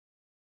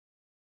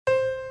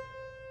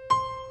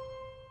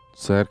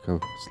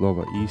Церковь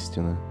Слово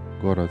Истины,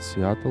 город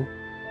Сиэтл,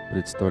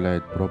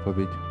 представляет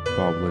проповедь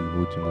Павла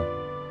Львутина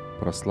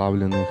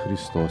 «Прославленный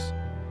Христос»,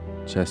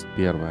 часть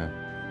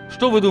 1.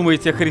 Что вы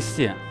думаете о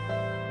Христе?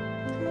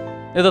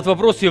 Этот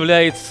вопрос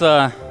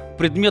является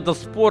предметом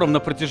споров на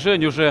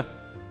протяжении уже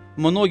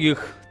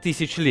многих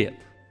тысяч лет.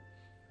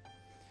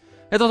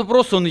 Этот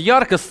вопрос, он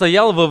ярко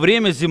стоял во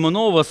время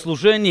земного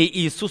служения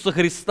Иисуса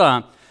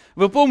Христа.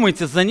 Вы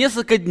помните, за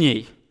несколько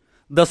дней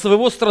до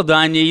своего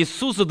страдания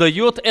Иисус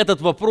задает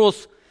этот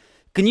вопрос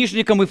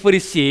книжникам и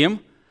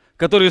фарисеям,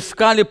 которые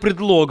искали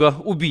предлога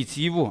убить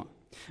Его.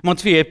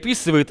 Матфей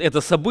описывает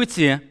это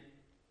событие.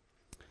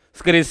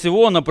 Скорее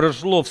всего, оно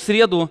произошло в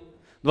среду,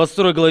 в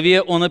 22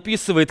 главе. Он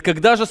описывает,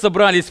 когда же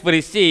собрались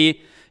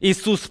фарисеи,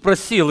 Иисус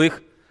спросил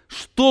их: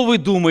 «Что вы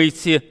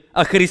думаете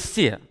о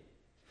Христе?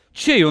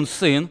 Чей он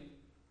сын?»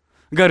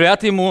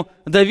 Говорят ему: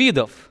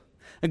 «Давидов».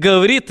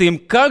 Говорит им: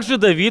 «Как же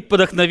Давид по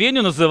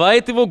вдохновению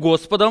называет его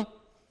Господом,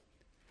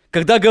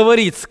 когда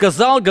говорит: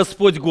 сказал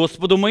Господь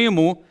Господу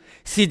моему: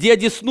 сиди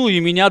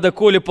одесную меня,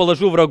 доколе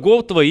положу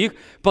врагов твоих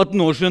под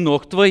ножи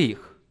ног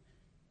твоих».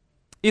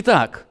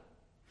 Итак,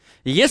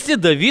 если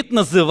Давид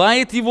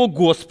называет его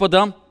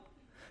Господом,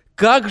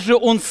 как же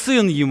он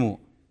сын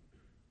ему?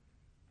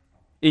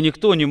 И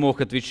никто не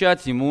мог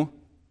отвечать ему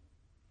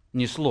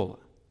ни слова.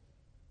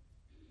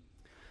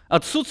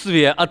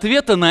 Отсутствие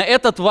ответа на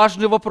этот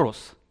важный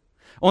вопрос,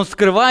 он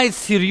скрывает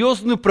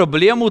серьезную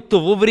проблему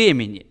того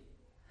времени.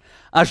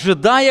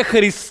 Ожидая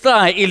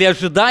Христа или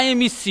ожидая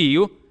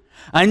Мессию,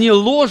 они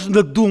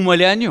ложно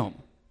думали о нем.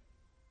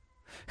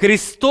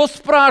 Христос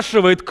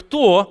спрашивает: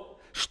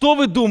 что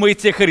вы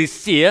думаете о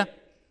Христе?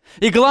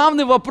 И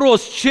главный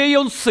вопрос: чей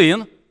он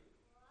сын?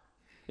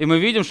 И мы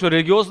видим, что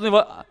религиозный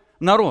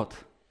народ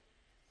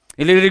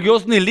или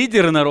религиозные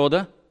лидеры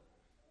народа,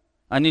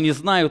 они не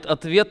знают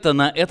ответа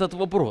на этот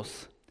вопрос.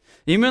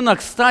 Именно,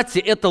 кстати,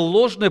 это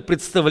ложное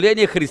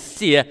представление о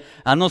Христе,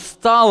 оно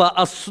стало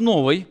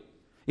основой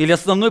или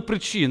основной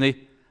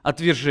причиной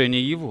отвержения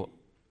Его.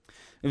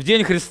 В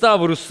день Христа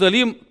в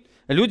Иерусалим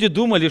люди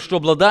думали, что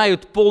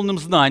обладают полным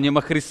знанием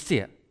о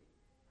Христе.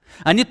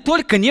 Они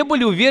только не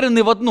были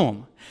уверены в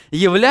одном: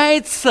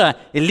 является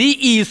ли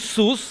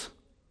Иисус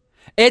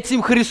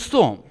этим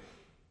Христом?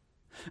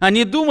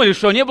 Они думали,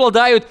 что они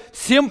обладают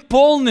всем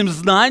полным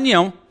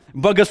знанием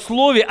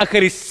богословия о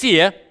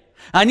Христе.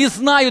 Они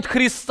знают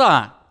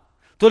Христа.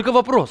 Только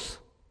вопрос: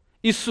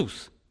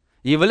 Иисус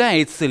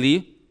является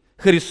ли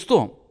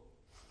Христом?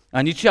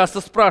 Они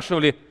часто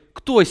спрашивали: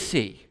 кто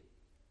сей?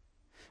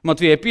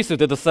 Матфей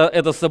описывает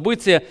это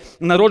событие.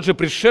 Народ же,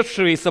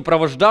 пришедший и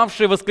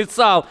сопровождавший,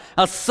 восклицал: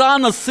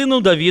 «Осанна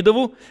сыну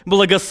Давидову,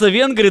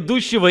 благословен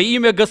грядущий во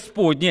имя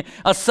Господне,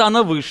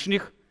 осанна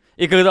вышних».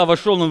 И когда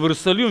вошел он в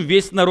Иерусалим,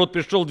 весь народ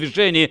пришел в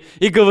движение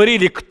и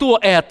говорили: кто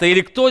это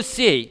или кто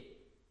сей?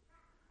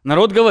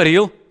 Народ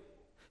говорил: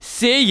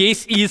 сей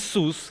есть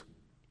Иисус,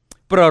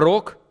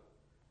 пророк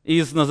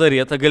из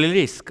Назарета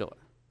Галилейского.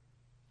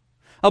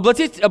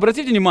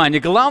 Обратите внимание,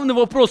 главный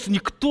вопрос не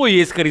кто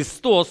есть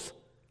Христос,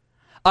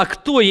 а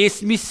кто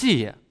есть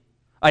Мессия,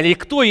 или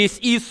кто есть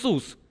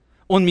Иисус.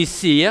 Он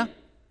Мессия,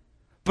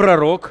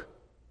 пророк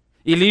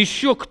или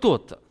еще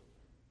кто-то?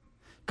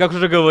 Как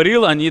уже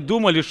говорил, они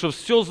думали, что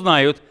все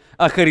знают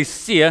о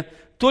Христе,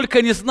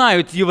 только не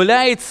знают,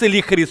 является ли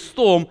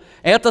Христом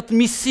этот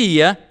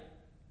Мессия,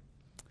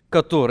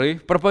 который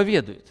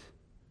проповедует.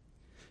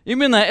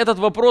 Именно этот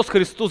вопрос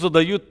Христу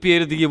задают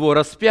перед Его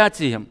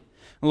распятием.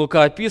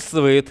 Лука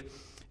описывает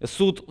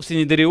суд в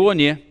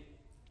Синедрионе,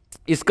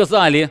 и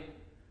сказали: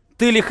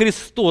 «Ты ли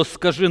Христос,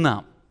 скажи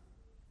нам?»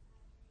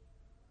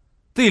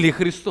 Ты ли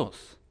Христос?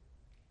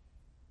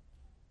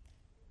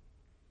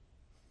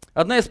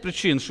 Одна из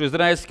причин, что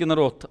израильский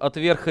народ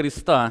отверг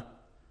Христа,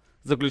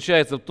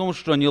 заключается в том,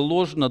 что они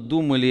ложно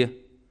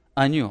думали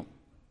о Нем.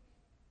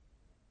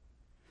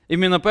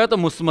 Именно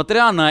поэтому,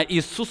 смотря на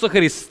Иисуса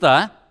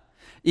Христа,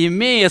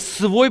 имея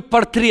свой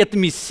портрет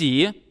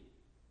Мессии,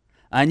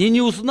 они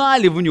не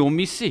узнали в Нем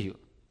Мессию.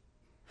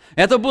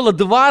 Это было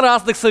два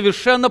разных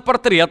совершенно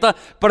портрета.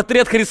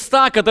 Портрет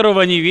Христа,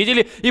 которого они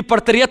видели, и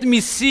портрет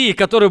Мессии,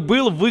 который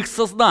был в их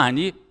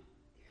сознании.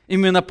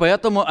 Именно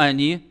поэтому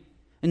они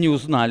не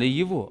узнали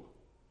Его.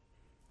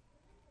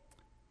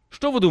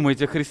 Что вы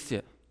думаете о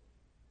Христе?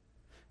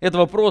 Этот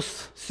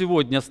вопрос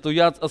сегодня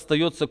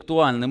остается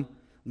актуальным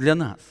для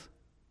нас.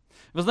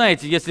 Вы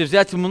знаете, если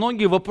взять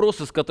многие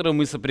вопросы, с которыми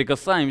мы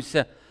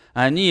соприкасаемся,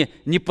 они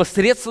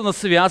непосредственно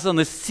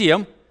связаны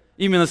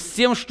именно с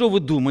тем, что вы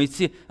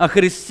думаете о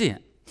Христе.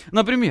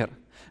 Например,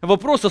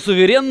 вопрос о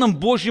суверенном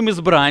Божьем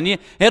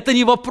избрании – это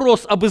не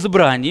вопрос об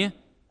избрании,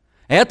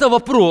 это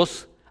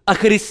вопрос о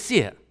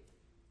Христе.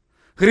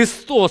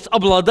 Христос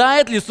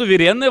обладает ли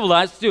суверенной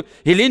властью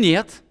или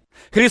нет?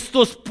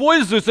 Христос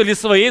пользуется ли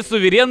своей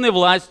суверенной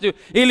властью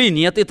или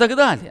нет, и так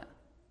далее.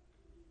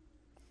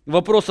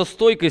 Вопрос о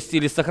стойкости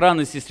или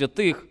сохранности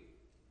святых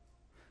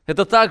 –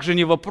 это также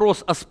не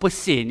вопрос о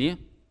спасении,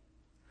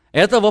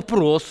 это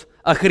вопрос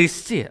о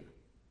Христе.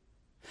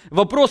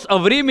 Вопрос о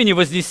времени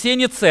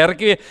вознесения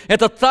церкви –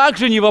 это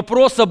также не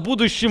вопрос о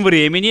будущем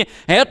времени,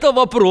 это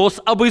вопрос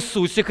об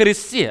Иисусе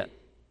Христе.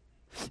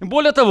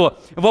 Более того,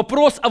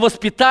 вопрос о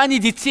воспитании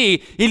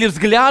детей или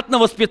взгляд на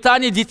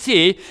воспитание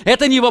детей –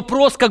 это не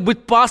вопрос, как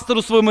быть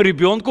пастору своему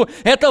ребенку,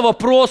 это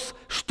вопрос,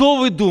 что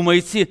вы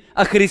думаете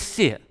о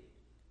Христе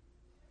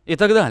и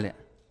так далее.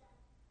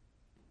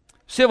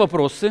 Все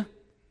вопросы,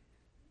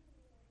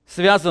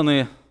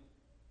 связанные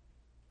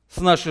с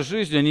нашей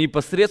жизнью, они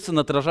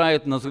непосредственно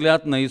отражают на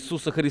взгляд на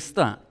Иисуса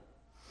Христа.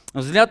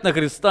 Взгляд на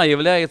Христа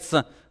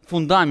является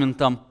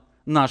фундаментом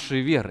нашей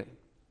веры.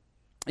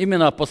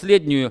 Именно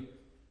последнюю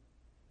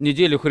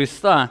неделю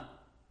Христа,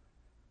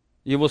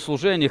 Его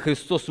служения,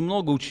 Христос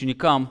много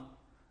ученикам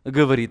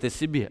говорит о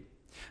себе.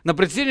 На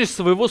протяжении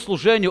своего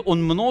служения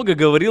Он много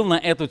говорил на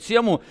эту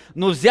тему,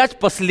 но взять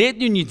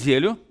последнюю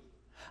неделю,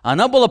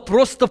 она была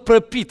просто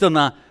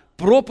пропитана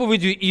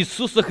проповедью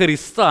Иисуса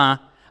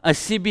Христа о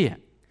себе.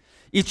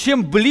 И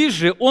чем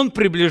ближе Он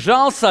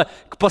приближался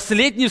к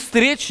последней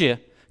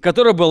встрече,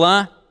 которая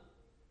была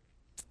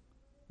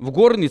в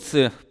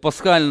горнице в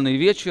пасхальный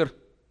вечер,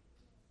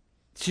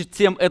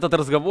 тем этот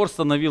разговор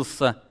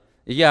становился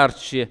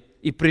ярче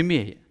и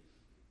прямее.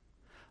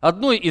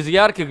 Одной из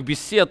ярких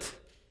бесед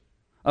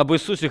об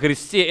Иисусе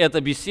Христе – это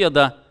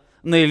беседа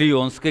на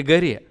Илионской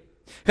горе.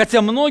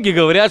 Хотя многие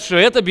говорят, что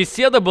эта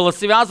беседа была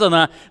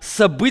связана с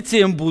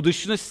событием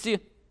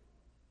будущности,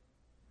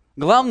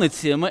 главной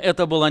темой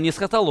это была не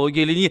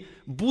эсхатология или не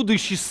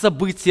будущее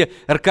событие,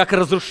 как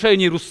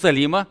разрушение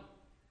Иерусалима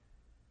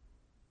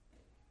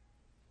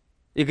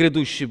и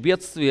грядущее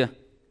бедствие.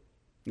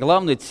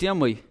 Главной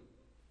темой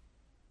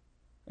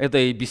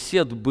этой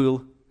беседы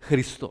был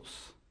Христос.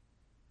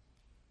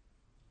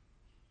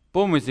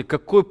 Помните,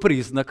 какой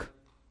признак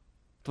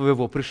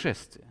твоего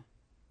пришествия?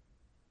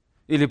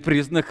 Или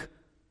признак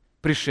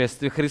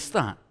пришествия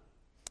Христа?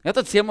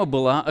 Эта тема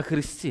была о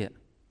Христе.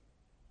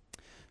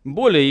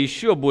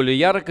 Еще более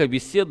яркая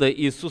беседа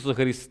Иисуса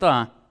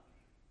Христа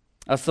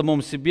о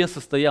самом себе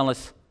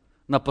состоялась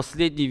на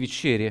последней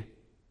вечере,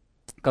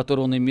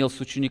 которую Он имел с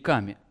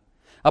учениками.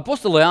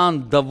 Апостол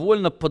Иоанн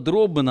довольно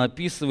подробно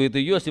описывает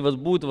ее. Если у вас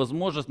будет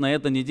возможность на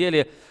этой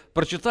неделе,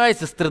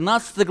 прочитайте с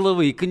 13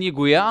 главы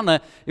книгу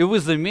Иоанна, и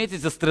вы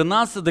заметите с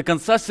 13 до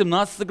конца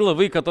 17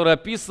 главы, которая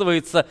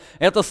описывается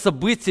это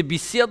событие,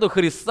 беседу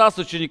Христа с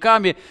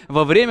учениками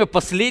во время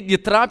последней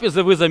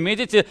трапезы, вы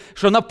заметите,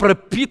 что она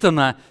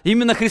пропитана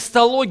именно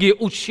христологией,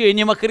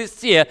 учением о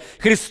Христе.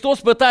 Христос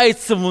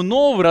пытается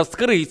вновь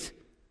раскрыть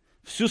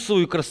всю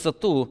свою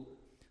красоту,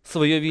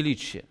 свое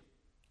величие.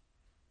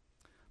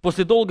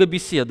 После долгой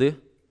беседы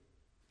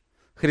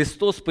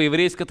Христос по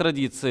еврейской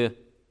традиции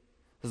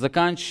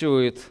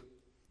заканчивает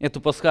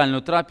эту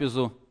пасхальную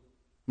трапезу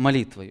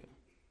молитвою.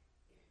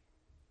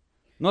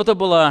 Но это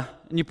была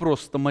не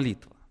просто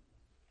молитва.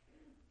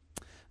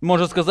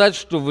 Можно сказать,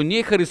 что в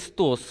ней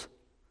Христос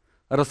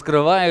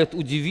раскрывает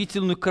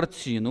удивительную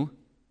картину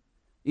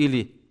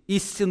или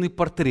истинный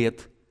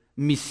портрет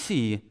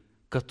Мессии,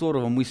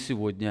 которого мы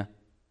сегодня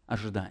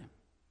ожидаем.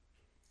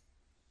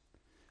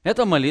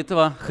 Это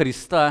молитва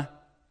Христа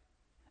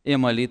и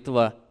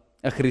молитва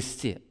о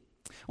Христе.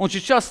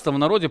 Очень часто в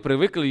народе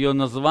привыкли ее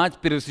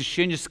называть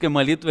первосвященнической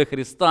молитвой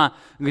Христа,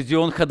 где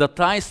Он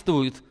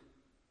ходатайствует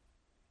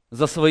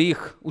за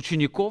своих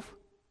учеников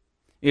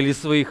или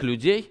своих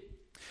людей.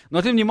 Но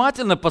если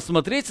внимательно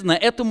посмотреть на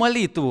эту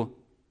молитву,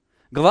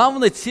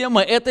 главная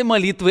тема этой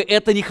молитвы –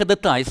 это не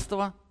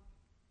ходатайство.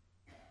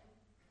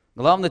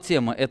 Главная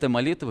тема этой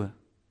молитвы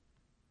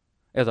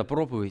 – это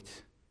проповедь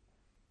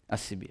о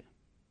себе.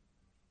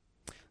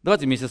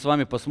 Давайте вместе с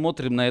вами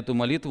посмотрим на эту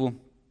молитву,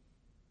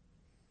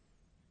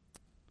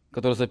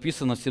 которая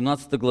записана в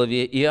 17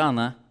 главе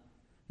Иоанна.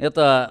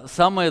 Это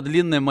самая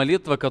длинная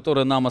молитва,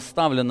 которая нам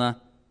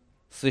оставлена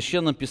в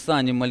Священном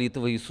Писании,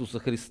 молитва Иисуса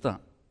Христа.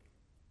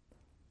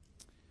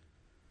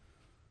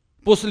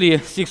 После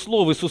сих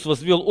слов Иисус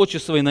возвел очи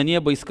свои на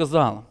небо и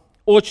сказал: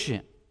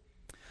 «Отче,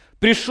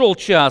 пришел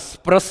час,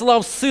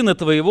 прослав Сына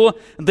Твоего,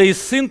 да и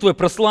Сын Твой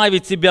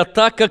прославит Тебя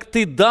так, как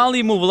Ты дал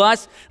Ему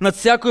власть над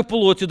всякой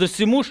плотью, да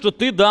всему, что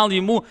Ты дал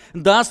Ему,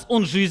 даст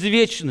Он жизнь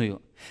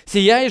вечную.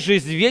 Сия и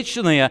жизнь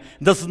вечная,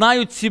 да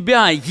знают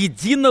Тебя,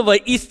 единого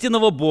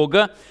истинного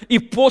Бога и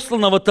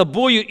посланного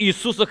Тобою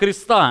Иисуса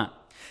Христа.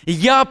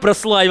 Я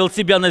прославил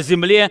Тебя на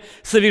земле,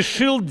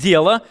 совершил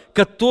дело,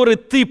 которое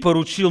Ты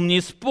поручил мне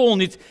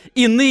исполнить,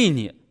 и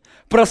ныне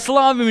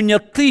прослави меня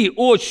Ты,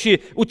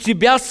 Отче, у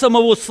Тебя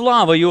самого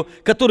славою,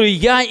 которую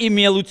я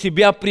имел у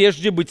Тебя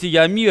прежде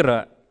бытия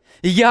мира.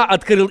 Я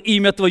открыл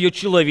имя Твое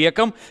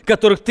человекам,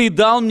 которых Ты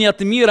дал мне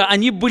от мира,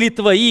 они были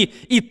Твои,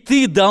 и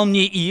Ты дал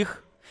мне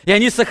их, и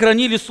они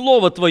сохранили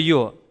Слово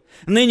Твое.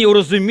 Ныне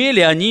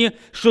уразумели они,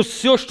 что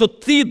все, что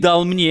Ты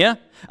дал мне,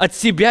 от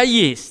Тебя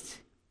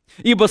есть.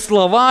 Ибо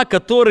слова,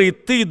 которые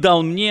Ты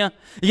дал мне,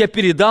 я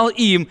передал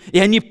им, и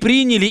они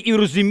приняли и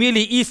уразумели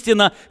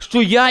истинно, что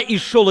я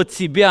исшел от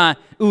Тебя,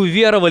 и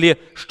уверовали,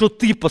 что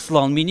Ты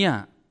послал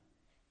меня.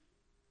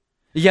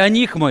 Я о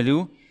них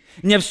молю,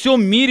 Не о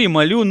всем мире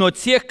молю, но о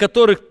тех,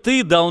 которых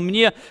Ты дал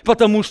мне,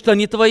 потому что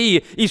они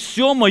Твои, и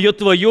все мое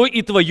Твое,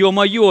 и Твое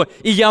мое,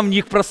 и я в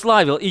них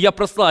прославил, и я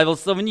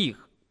прославился в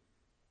них.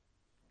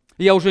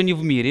 Я уже не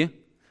в мире,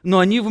 но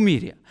они в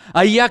мире.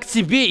 А я к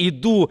Тебе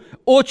иду,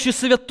 Отче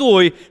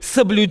Святой,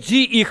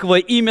 соблюди их во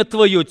имя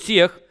Твое,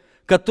 тех,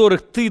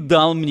 которых Ты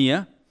дал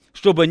мне,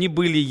 чтобы они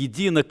были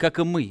едины, как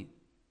и мы.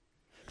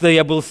 Когда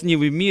я был с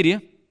ними в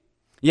мире,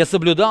 я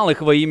соблюдал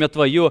их во имя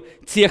Твое,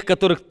 тех,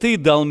 которых Ты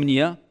дал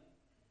мне.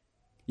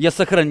 Я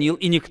сохранил,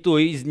 и никто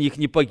из них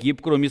не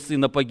погиб, кроме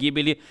сына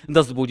погибели,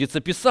 да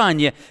сбудется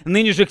Писание.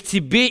 Ныне же к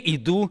Тебе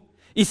иду,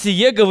 и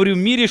сие говорю в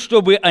мире,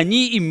 чтобы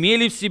они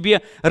имели в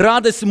себе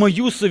радость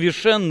мою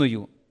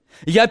совершенную.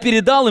 Я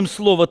передал им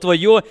Слово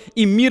Твое,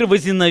 и мир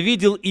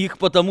возненавидел их,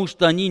 потому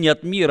что они не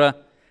от мира,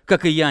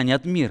 как и я не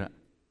от мира.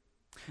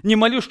 Не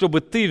молю,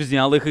 чтобы Ты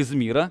взял их из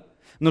мира,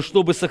 но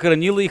чтобы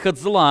сохранил их от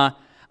зла.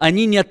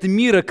 Они не от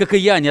мира, как и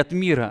я не от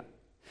мира.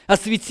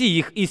 Освети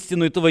их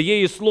истину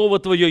Твоей, и Слово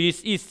Твое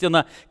есть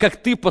истина.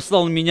 Как Ты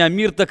послал меня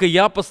мир, так и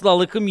я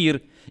послал их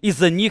мир. И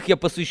за них я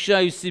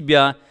посвящаю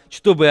себя,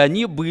 чтобы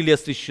они были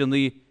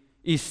освящены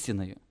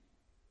истиною.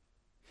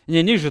 Не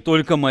о них же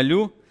только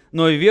молю,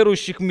 но и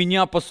верующих в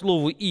меня по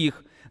слову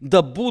их,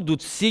 да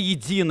будут все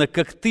едино,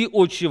 как Ты,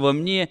 Отче, во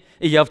мне,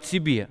 и я в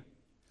Тебе.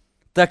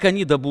 Так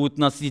они да будут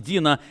нас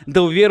едино,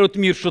 да уверуют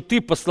мир, что Ты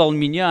послал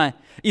меня,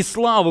 и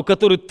славу,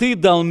 которую Ты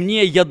дал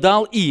мне, я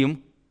дал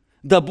им,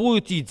 да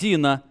будет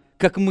едино,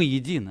 как мы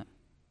едино.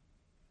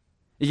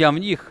 Я в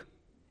них,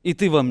 и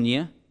Ты во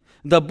мне,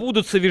 да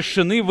будут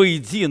совершены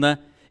воедино,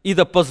 и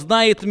да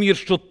познает мир,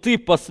 что Ты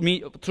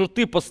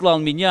послал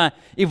меня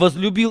и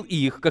возлюбил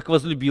их, как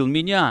возлюбил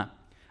меня.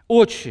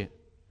 Отче,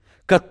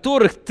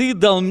 которых Ты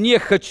дал мне,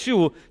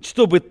 хочу,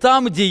 чтобы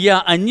там, где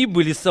я, они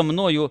были со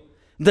мною,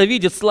 да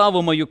видят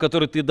славу мою,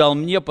 которую Ты дал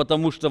мне,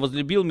 потому что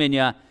возлюбил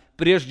меня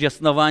прежде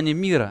основания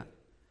мира.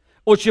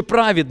 Отче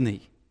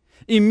праведный,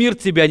 и мир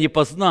Тебя не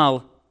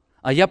познал,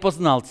 а я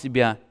познал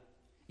Тебя,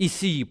 и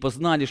сии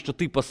познали, что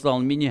Ты послал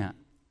меня.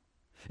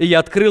 И я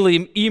открыла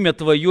им имя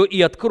Твое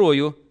и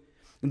открою,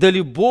 да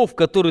любовь,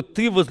 которую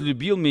Ты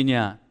возлюбил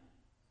меня,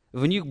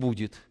 в них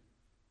будет,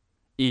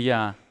 и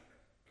я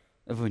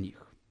в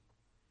них.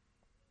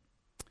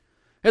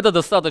 Это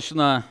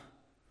достаточно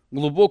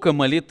глубокая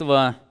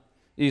молитва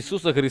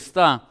Иисуса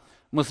Христа.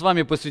 Мы с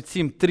вами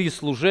посвятим 3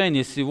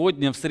 служения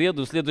сегодня, в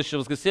среду, в следующее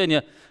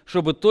воскресенье,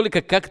 чтобы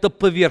только как-то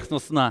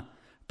поверхностно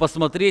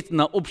посмотреть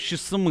на общий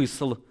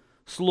смысл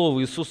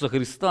слова Иисуса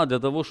Христа, для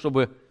того,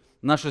 чтобы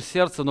наше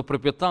сердце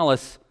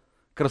пропиталось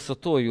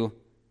красотою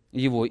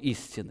Его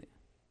истины.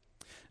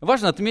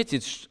 Важно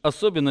отметить,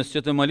 особенность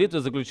этой молитвы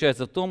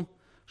заключается в том,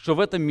 что в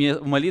этой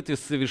молитве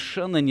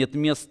совершенно нет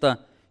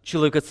места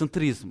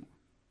человекоцентризму.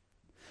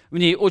 В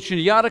ней очень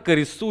ярко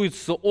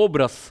рисуется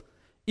образ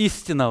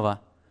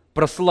истинного,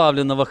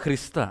 прославленного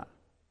Христа.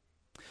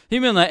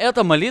 Именно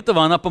эта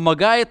молитва, она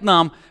помогает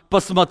нам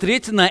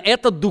посмотреть на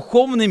этот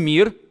духовный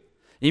мир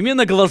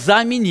именно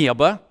глазами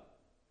неба,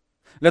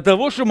 для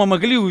того, чтобы мы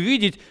могли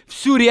увидеть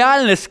всю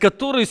реальность,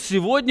 которая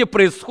сегодня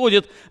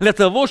происходит, для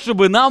того,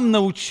 чтобы нам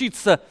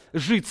научиться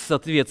жить в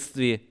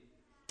соответствии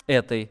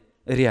этой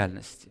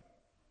реальности.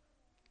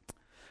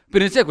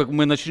 Перед тем, как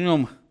мы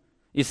начнем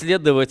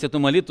исследовать эту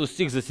молитву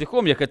стих за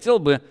стихом, я хотел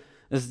бы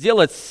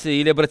сделать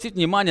или обратить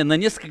внимание на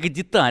несколько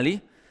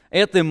деталей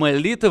этой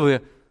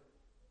молитвы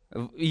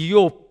в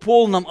ее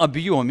полном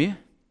объеме,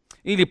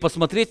 или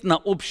посмотреть на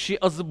общий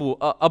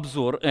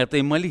обзор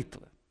этой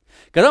молитвы.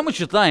 Когда мы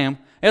читаем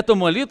эту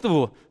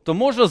молитву, то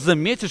можно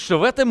заметить, что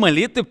в этой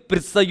молитве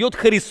предстает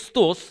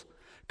Христос,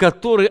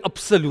 который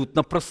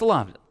абсолютно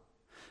прославлен.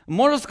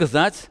 Можно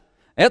сказать,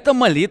 это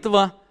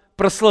молитва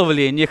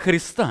прославления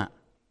Христа.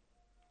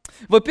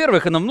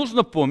 Во-первых, нам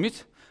нужно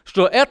помнить,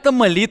 что это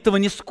молитва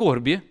не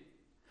скорби,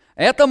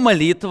 это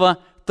молитва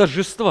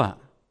торжества.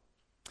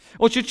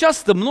 Очень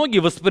часто многие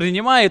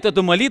воспринимают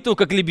эту молитву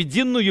как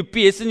лебединую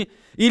песнь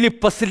или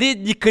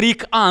последний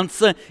крик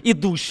ангела,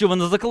 идущего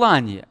на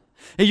заклание.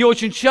 Ее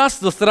очень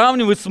часто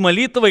сравнивают с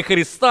молитвой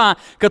Христа,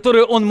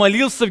 которую Он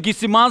молился в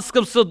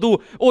Гефсиманском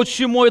саду: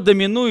 «Отче мой,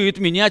 доминует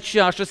меня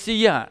чаша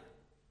сия».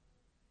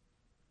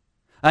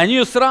 Они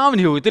ее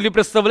сравнивают или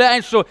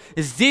представляют, что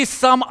здесь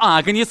сам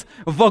Агнец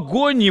в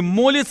агонии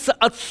молится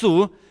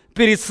Отцу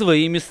перед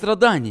своими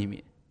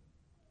страданиями.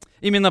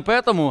 Именно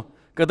поэтому,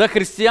 когда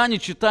христиане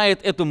читают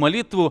эту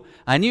молитву,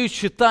 они ее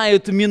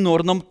читают в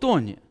минорном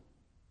тоне.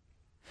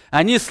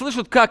 Они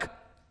слышат, как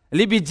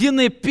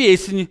лебединая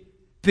песнь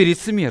перед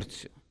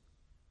смертью.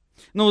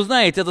 Но вы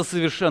знаете, это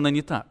совершенно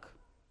не так.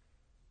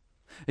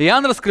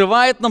 Иоанн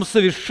раскрывает нам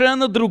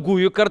совершенно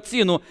другую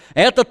картину.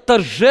 Это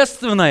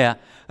торжественная,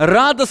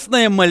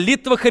 радостная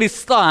молитва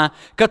Христа,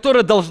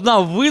 которая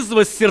должна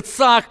вызвать в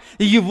сердцах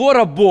Его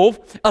рабов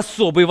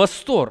особый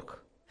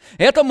восторг.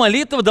 Эта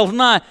молитва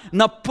должна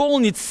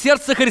наполнить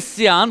сердце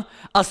христиан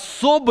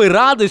особой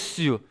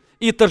радостью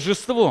и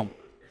торжеством.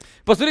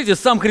 Посмотрите,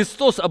 сам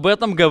Христос об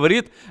этом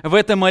говорит в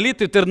этой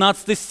молитве,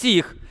 13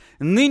 стих.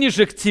 «Ныне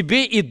же к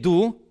Тебе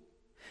иду,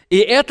 и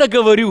это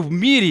говорю в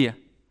мире,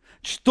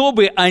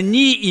 чтобы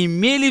они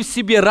имели в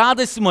себе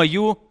радость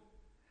мою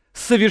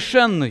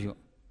совершенную.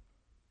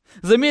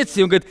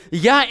 Заметьте, он говорит,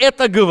 я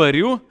это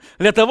говорю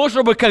для того,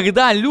 чтобы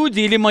когда люди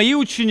или мои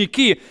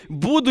ученики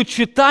будут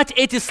читать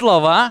эти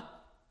слова,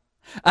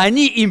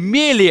 они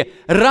имели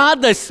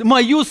радость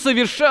мою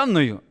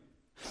совершенную.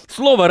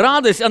 Слово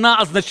 «радость», она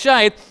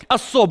означает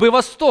особый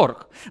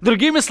восторг.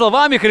 Другими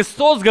словами,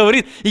 Христос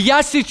говорит,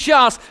 я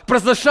сейчас,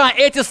 произнося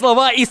эти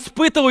слова,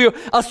 испытываю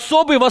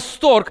особый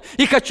восторг.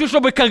 И хочу,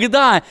 чтобы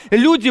когда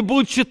люди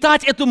будут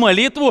читать эту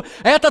молитву,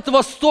 этот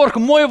восторг,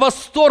 мой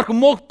восторг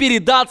мог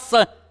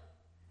передаться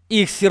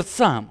их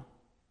сердцам.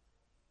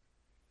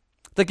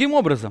 Таким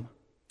образом,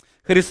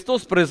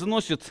 Христос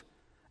произносит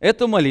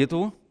эту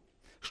молитву,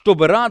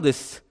 чтобы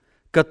радость,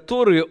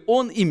 которую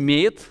Он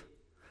имеет,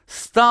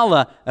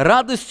 стала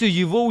радостью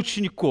Его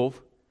учеников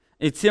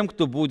и тем,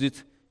 кто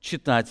будет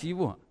читать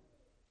Его.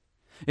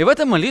 И в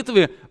этой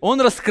молитве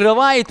Он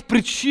раскрывает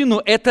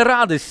причину этой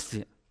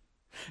радости.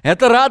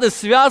 Эта радость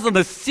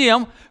связана с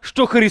тем,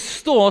 что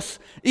Христос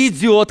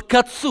идет к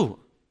Отцу.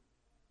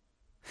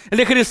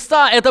 Для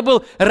Христа это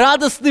был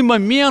радостный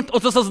момент,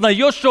 Он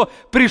осознает, что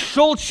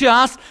пришел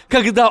час,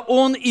 когда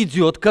Он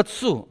идет к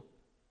Отцу.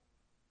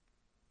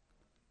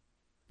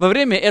 Во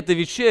время этой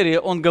вечери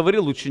Он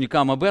говорил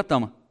ученикам об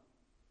этом.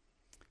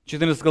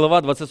 14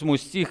 глава, 27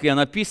 стих, и Он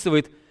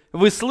описывает,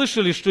 «Вы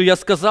слышали, что я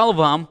сказал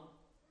вам,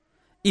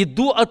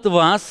 иду от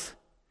вас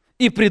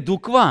и приду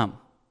к вам».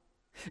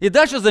 И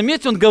дальше,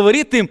 заметьте, Он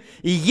говорит им,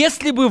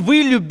 «Если бы вы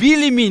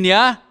любили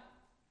меня,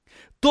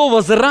 то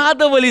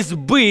возрадовались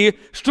бы,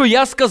 что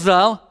я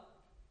сказал,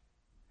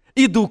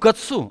 иду к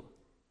Отцу».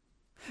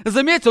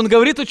 Заметьте, Он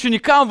говорит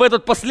ученикам в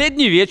этот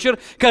последний вечер,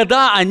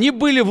 когда они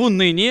были в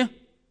унынии,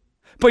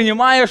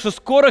 понимая, что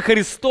скоро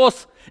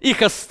Христос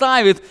их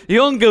оставит, и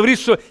Он говорит,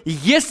 что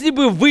если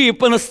бы вы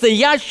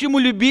по-настоящему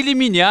любили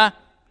меня,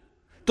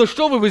 то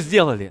что бы вы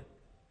сделали?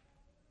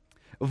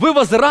 Вы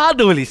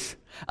возрадовались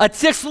от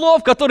тех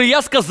слов, которые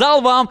я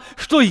сказал вам,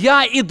 что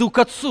я иду к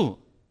Отцу.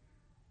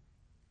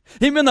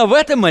 Именно в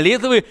этой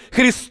молитве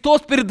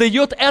Христос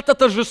передает это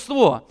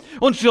торжество.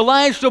 Он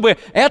желает, чтобы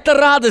эта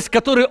радость,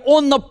 которой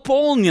Он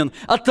наполнен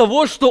от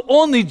того, что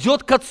Он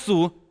идет к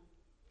Отцу,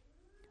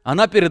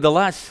 она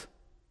передалась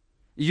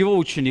Его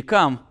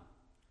ученикам,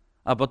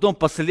 а потом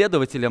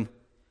последователям,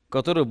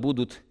 которые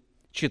будут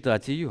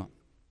читать ее.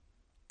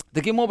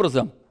 Таким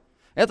образом,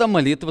 это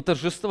молитва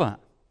торжества.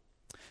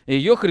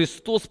 Ее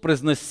Христос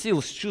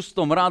произносил с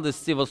чувством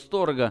радости и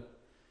восторга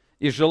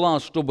и желал,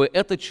 чтобы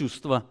это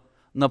чувство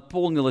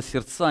наполнило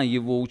сердца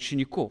Его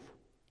учеников.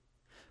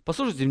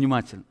 Послушайте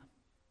внимательно.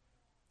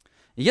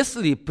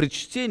 Если при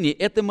чтении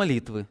этой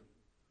молитвы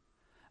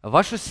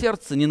ваше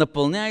сердце не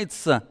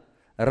наполняется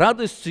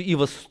радостью и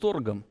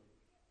восторгом,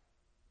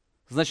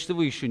 значит,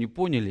 вы еще не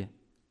поняли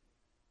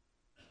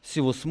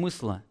всего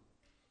смысла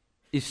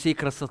и всей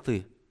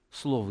красоты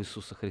Слова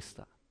Иисуса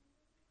Христа.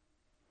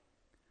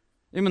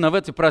 Именно в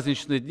эти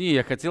праздничные дни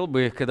я хотел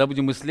бы, когда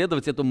будем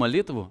исследовать эту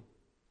молитву,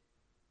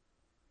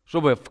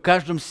 чтобы в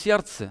каждом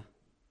сердце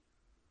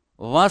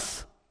у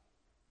вас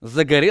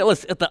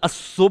загорелась эта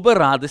особая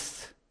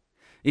радость,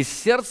 и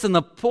сердце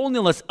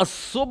наполнилось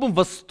особым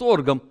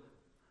восторгом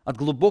от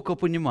глубокого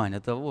понимания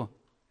того,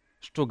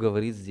 что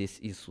говорит здесь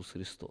Иисус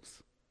Христос.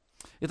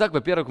 Итак,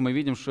 во-первых, мы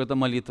видим, что это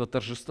молитва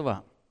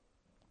торжества.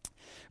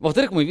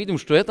 Во-вторых, мы видим,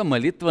 что это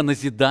молитва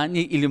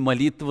назидания или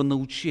молитва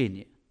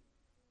научения.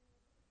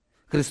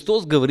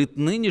 Христос говорит,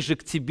 ныне же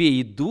к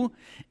тебе иду,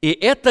 и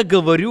это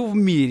говорю в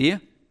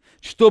мире,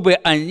 чтобы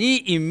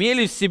они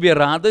имели в себе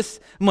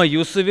радость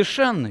мою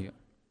совершенную.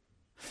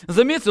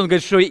 Заметьте, Он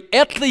говорит, что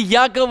это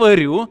я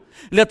говорю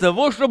для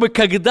того, чтобы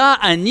когда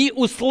они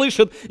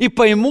услышат и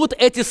поймут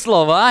эти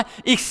слова,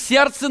 их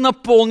сердце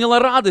наполнило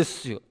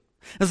радостью.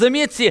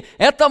 Заметьте,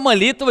 эта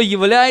молитва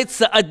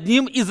является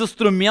одним из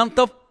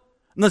инструментов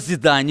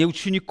назидания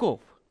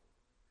учеников.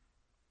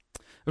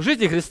 В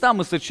жизни Христа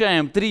мы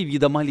встречаем 3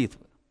 вида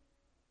молитвы.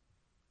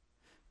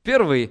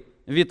 Первый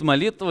вид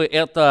молитвы –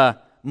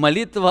 это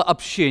молитва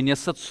общения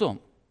с Отцом.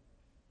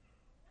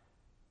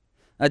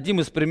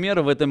 Одним из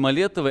примеров этой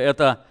молитвы –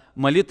 это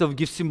молитва в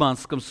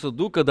Гефсиманском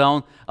саду, когда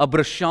Он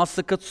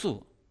обращался к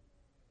Отцу.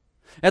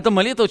 Эта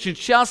молитва очень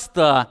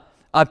часто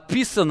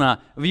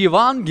описана в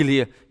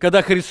Евангелии,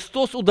 когда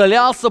Христос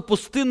удалялся в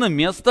пустынное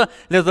место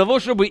для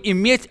того, чтобы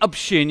иметь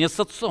общение с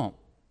Отцом.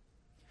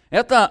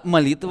 Это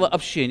молитва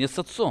общения с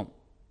Отцом.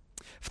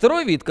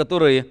 Второй вид,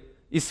 который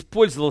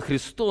использовал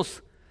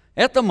Христос,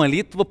 это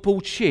молитва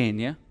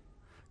поучения,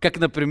 как,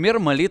 например,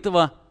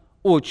 молитва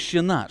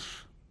 «Отче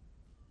наш».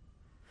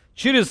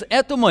 Через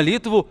эту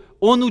молитву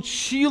Он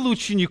учил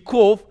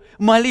учеников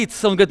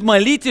молиться. Он говорит,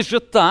 молитесь же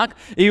так,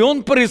 и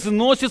Он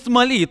произносит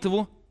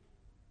молитву.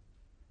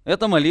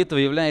 Эта молитва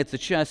является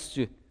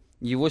частью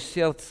Его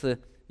сердца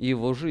и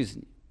Его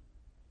жизни.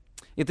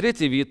 И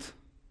третий вид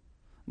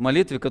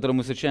молитвы, который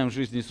мы встречаем в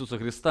жизни Иисуса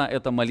Христа,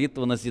 это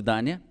молитва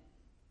назидания.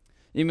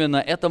 Именно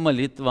эта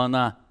молитва,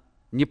 она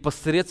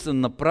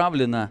непосредственно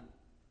направлена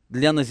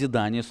для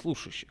назидания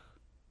слушающих.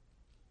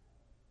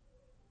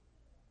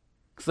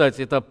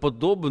 Кстати, это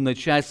подобная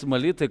часть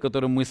молитвы,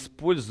 которую мы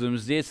используем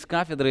здесь с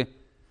кафедры.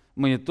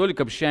 Мы не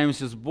только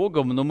общаемся с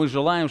Богом, но мы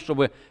желаем,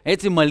 чтобы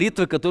эти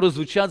молитвы, которые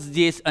звучат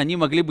здесь, они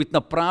могли быть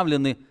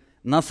направлены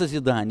на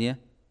созидание,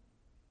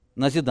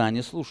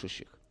 назидание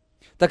слушающих.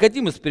 Так,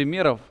 одним из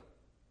примеров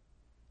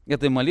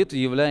этой молитвы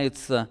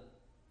является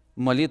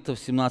молитва в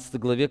 17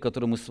 главе,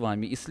 которую мы с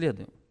вами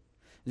исследуем.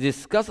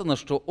 Здесь сказано,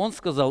 что он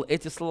сказал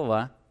эти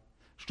слова,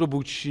 чтобы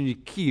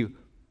ученики,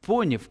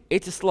 поняв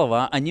эти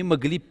слова, они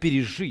могли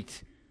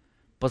пережить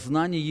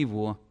познание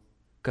Его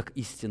как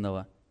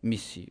истинного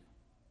Мессию.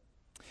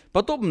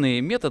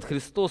 Подобный метод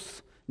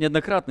Христос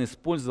неоднократно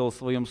использовал в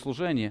своем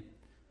служении.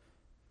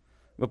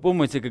 Вы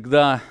помните,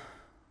 когда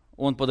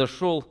Он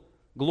подошел к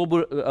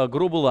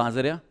гробу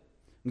Лазаря,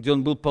 где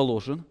он был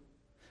положен,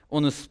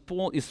 Он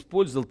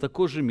использовал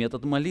такой же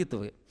метод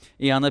молитвы.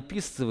 Иоанн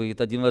описывает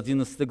в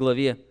 11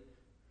 главе: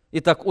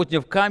 «Итак,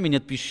 отняв камень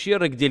от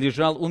пещеры, где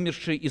лежал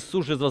умерший,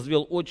 Иисус же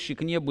возвел очи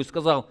к небу и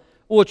сказал: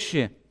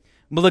 Отче,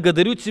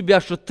 благодарю Тебя,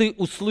 что Ты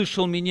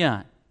услышал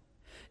меня.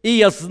 И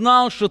я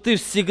знал, что Ты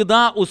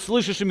всегда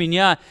услышишь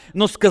меня,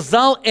 но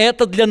сказал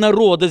это для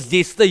народа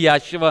здесь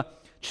стоящего,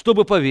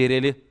 чтобы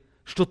поверили,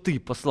 что Ты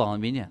послал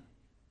меня».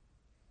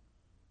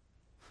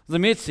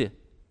 Заметьте,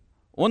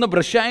 он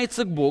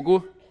обращается к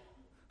Богу,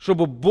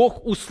 чтобы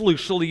Бог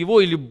услышал его,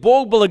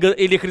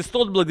 или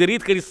Христос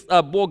благодарит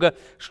Бога,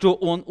 что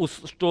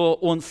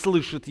он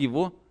слышит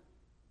его.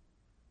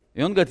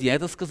 И он говорит: я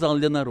это сказал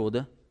для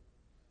народа,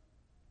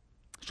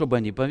 чтобы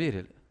они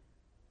поверили.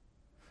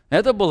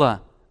 Это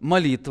была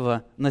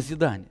молитва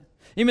назидания.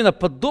 Именно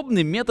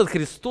подобный метод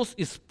Христос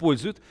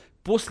использует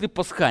после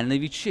пасхальной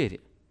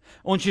вечери.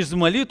 Он через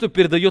молитву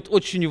передает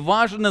очень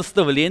важное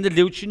наставление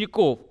для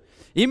учеников.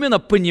 Именно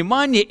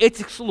понимание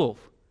этих слов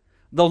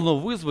должно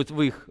вызвать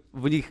в их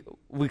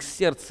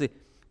сердце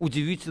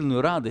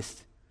удивительную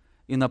радость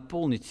и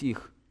наполнить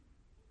их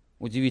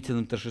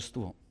удивительным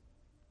торжеством.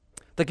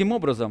 Таким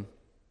образом,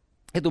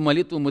 эту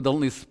молитву мы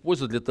должны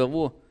использовать для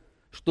того,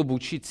 чтобы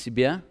учить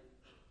себя,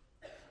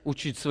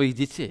 учить своих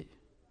детей.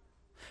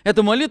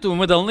 Эту молитву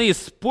мы должны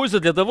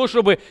использовать для того,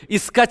 чтобы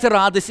искать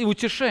радость и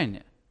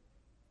утешение.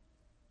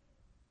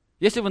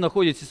 Если вы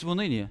находитесь в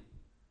унынии,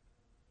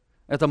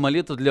 эта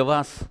молитва для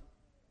вас,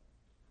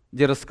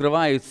 где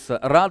раскрывается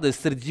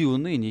радость среди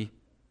уныний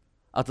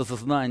от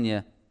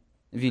осознания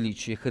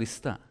величия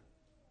Христа.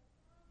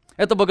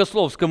 Это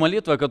богословская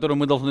молитва, которую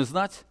мы должны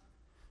знать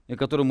и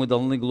которую мы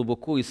должны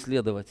глубоко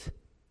исследовать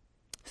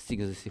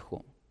стих за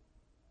стихом.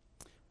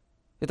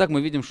 Итак,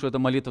 мы видим, что это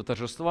молитва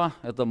торжества,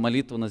 это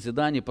молитва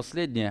назидания.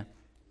 Последняя.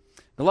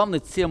 Главной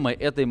темой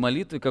этой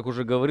молитвы, как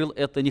уже говорил,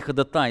 это не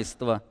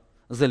ходатайство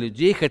за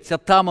людей, хотя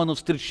там оно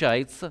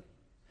встречается,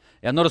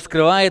 и оно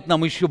раскрывает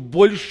нам еще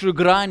большую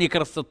грань и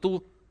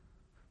красоту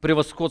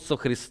превосходства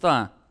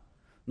Христа.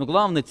 Но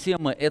главная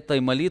тема этой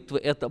молитвы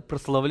 – это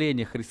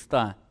прославление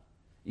Христа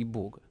и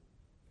Бога.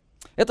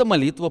 Это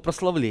молитва о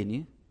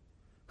прославлении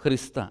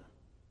Христа.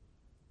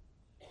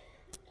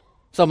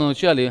 В самом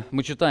начале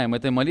мы читаем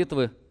этой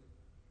молитвы,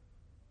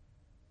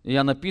 и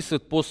она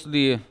описывает: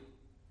 после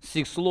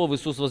сих слов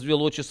Иисус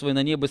возвел очи свои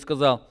на небо и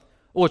сказал: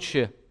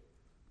 «Отче,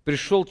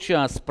 пришел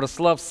час,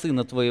 прослав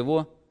Сына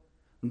Твоего,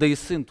 да и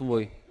Сын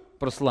Твой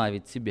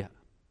прославит Тебя».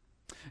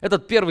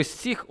 Этот первый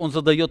стих, он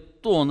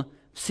задает тон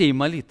всей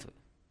молитвы.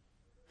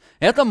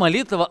 Это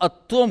молитва о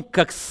том,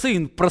 как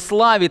Сын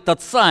прославит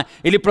Отца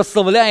или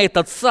прославляет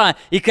Отца,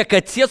 и как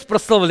Отец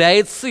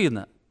прославляет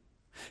Сына.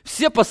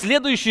 Все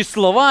последующие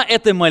слова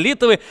этой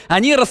молитвы,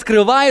 они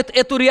раскрывают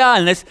эту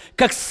реальность,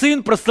 как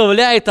Сын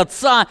прославляет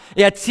Отца,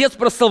 и Отец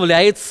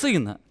прославляет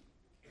Сына.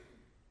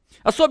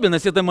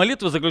 Особенность этой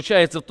молитвы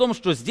заключается в том,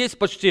 что здесь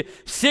почти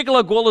все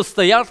глаголы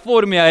стоят в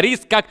форме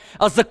арист, как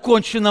о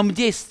законченном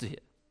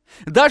действии.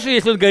 Даже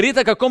если он говорит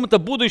о каком-то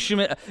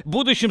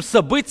будущем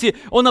событии,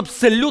 он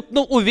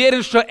абсолютно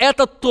уверен, что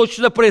это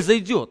точно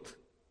произойдет.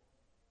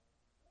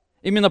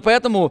 Именно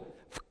поэтому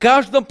в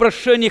каждом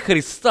прошении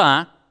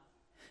Христа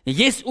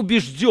есть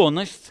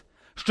убежденность,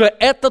 что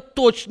это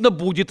точно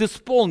будет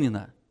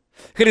исполнено.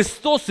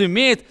 Христос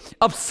имеет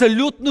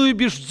абсолютную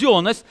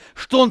убежденность,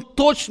 что Он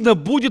точно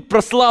будет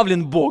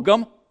прославлен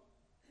Богом,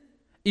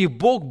 и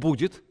Бог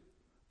будет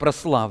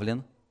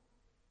прославлен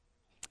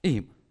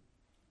им.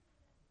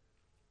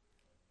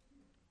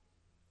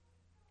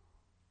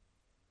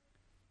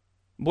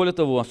 Более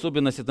того,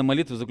 особенность этой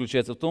молитвы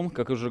заключается в том,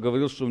 как я уже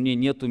говорил, что в ней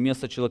нет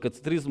места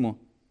человекоцентризму.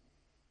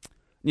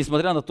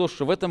 Несмотря на то,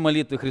 что в этой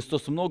молитве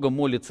Христос много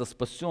молится о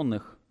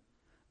спасенных,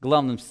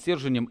 главным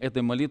стержнем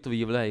этой молитвы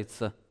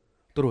является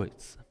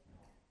Троица.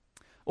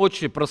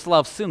 «Отче,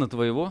 прослав Сына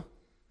Твоего».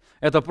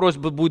 Эта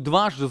просьба будет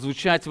дважды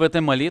звучать в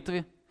этой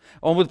молитве.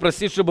 Он будет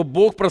просить, чтобы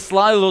Бог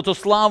прославил эту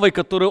славой,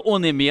 которую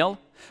Он имел.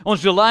 Он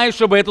желает,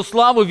 чтобы эту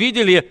славу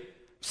видели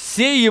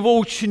все Его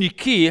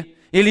ученики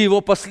или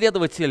Его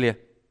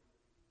последователи.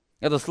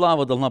 Эта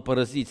слава должна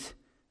поразить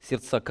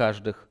сердца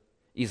каждых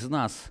из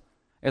нас.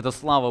 Эта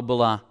слава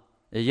была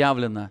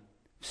явлена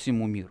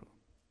всему миру.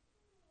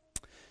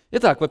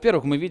 Итак,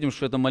 во-первых, мы видим,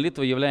 что эта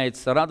молитва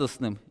является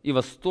радостным и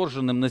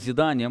восторженным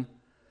назиданием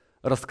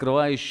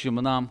раскрывающим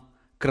нам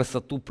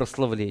красоту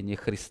прославления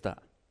Христа.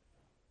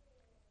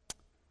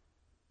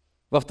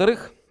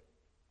 Во-вторых,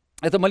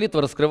 эта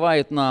молитва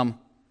раскрывает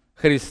нам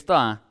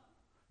Христа,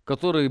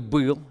 который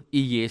был и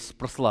есть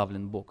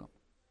прославлен Богом.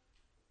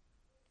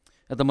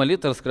 Эта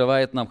молитва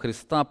раскрывает нам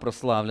Христа,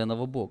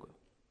 прославленного Бога.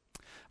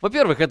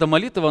 Во-первых, эта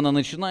молитва, она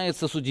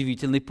начинается с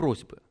удивительной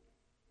просьбы.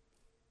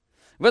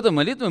 В этой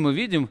молитве мы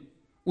видим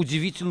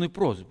удивительную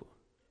просьбу.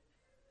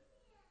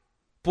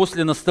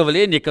 После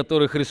наставления,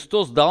 которое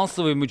Христос дал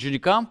своим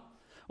ученикам,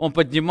 Он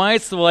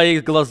поднимает свои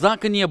глаза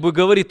к небу и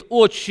говорит: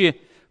 «Отче,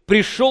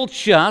 пришел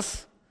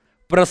час,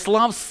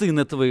 прослав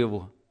Сына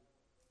Твоего».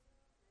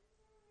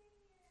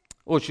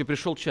 Отче,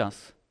 пришел час,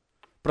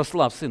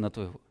 прослав Сына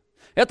Твоего.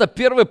 Это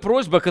первая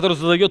просьба, которую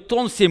задает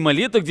тон всей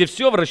молитвы, где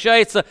все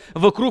вращается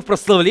вокруг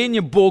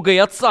прославления Бога и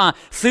Отца.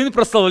 Сын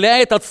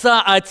прославляет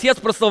Отца, а Отец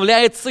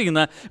прославляет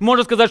Сына.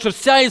 Можно сказать, что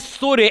вся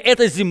история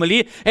этой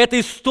земли – это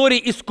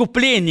история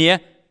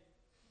искупления,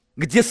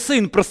 где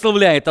Сын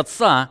прославляет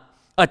Отца,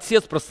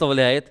 Отец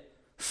прославляет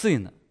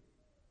Сына.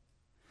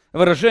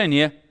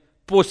 Выражение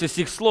 «после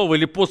сих слов»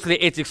 или «после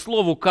этих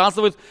слов»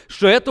 указывает,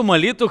 что эту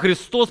молитву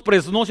Христос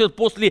произносит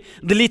после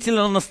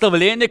длительного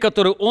наставления,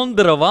 которое Он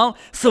даровал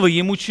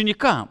своим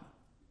ученикам.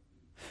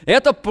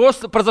 Это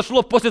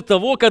произошло после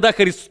того, когда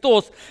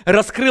Христос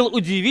раскрыл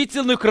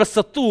удивительную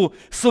красоту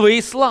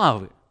своей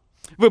славы.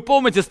 Вы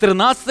помните, в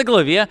 13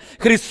 главе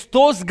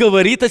Христос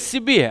говорит о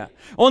себе.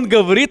 Он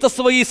говорит о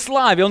своей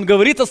славе, Он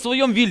говорит о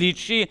своем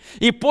величии.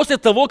 И после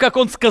того, как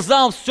Он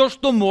сказал все,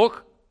 что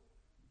мог,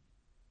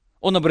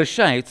 Он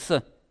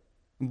обращается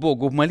к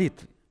Богу в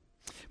молитве.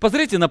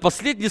 Посмотрите на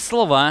последние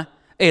слова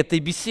этой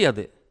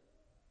беседы.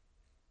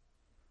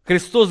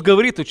 Христос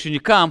говорит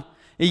ученикам: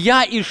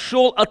 «Я и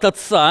шел от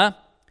Отца,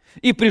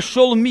 и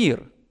пришел в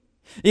мир.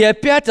 И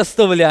опять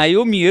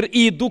оставляю мир,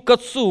 и иду к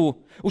Отцу».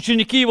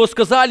 Ученики Его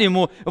сказали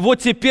Ему: «Вот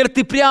теперь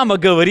Ты прямо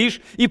говоришь,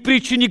 и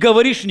притчи не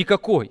говоришь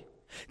никакой.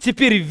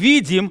 Теперь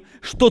видим,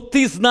 что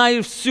Ты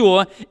знаешь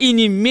все, и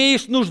не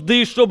имеешь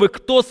нужды, чтобы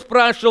кто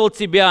спрашивал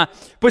Тебя.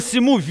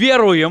 Посему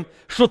веруем,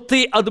 что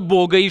Ты от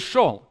Бога и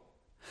шел».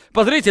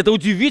 Посмотрите, это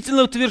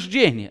удивительное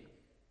утверждение.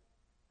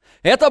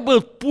 Это был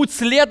путь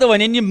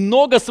следования. Они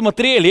много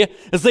смотрели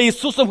за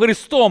Иисусом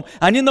Христом.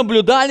 Они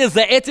наблюдали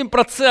за этим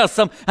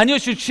процессом. Они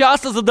очень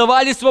часто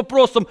задавались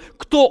вопросом: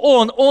 кто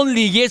Он? Он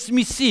ли есть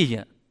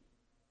Мессия?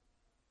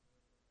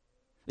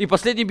 И в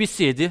последней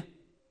беседе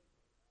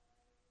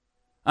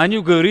они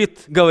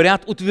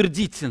говорят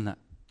утвердительно: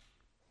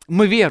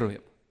 мы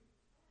веруем.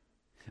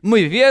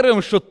 Мы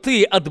веруем, что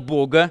Ты от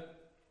Бога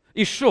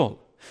и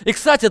шел. И,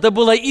 кстати, это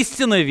была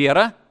истинная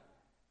вера,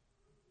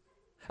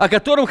 о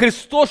котором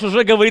Христос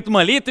уже говорит в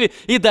молитве,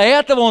 и до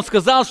этого Он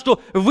сказал,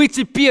 что вы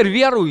теперь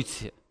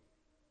веруете.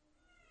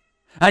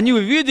 Они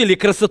увидели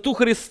красоту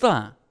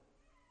Христа.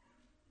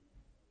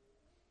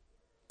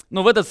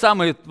 Но в этот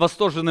самый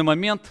восторженный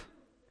момент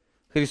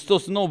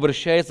Христос снова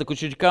обращается к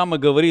ученикам и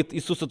говорит,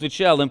 Иисус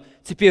отвечал им: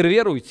 «Теперь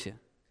веруйте.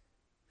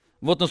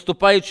 Вот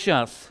наступает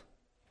час,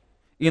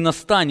 и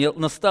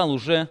настал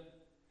уже,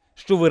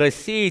 что вы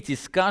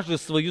рассеетесь каждый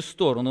в свою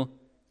сторону,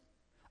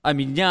 а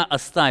меня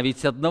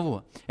оставите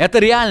одного». Это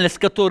реальность,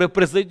 которая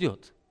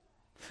произойдет.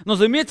 Но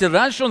заметьте,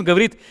 раньше Он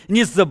говорит: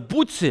 не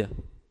забудьте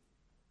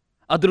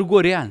о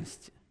другой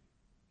реальности.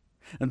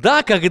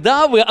 Да,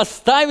 когда вы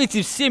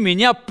оставите все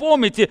меня,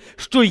 помните,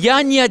 что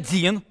я не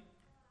один,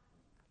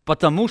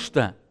 потому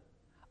что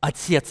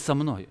Отец со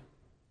мною.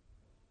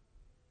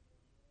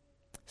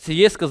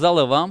 Сие сказал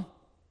я вам,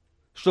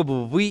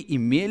 чтобы вы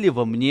имели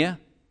во мне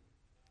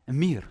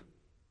мир.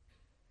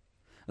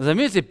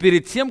 Заметьте,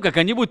 перед тем, как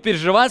они будут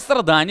переживать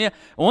страдания,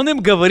 Он им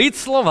говорит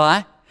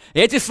слова. И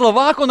в этих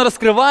словах Он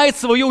раскрывает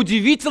свое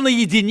удивительное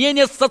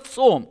единение с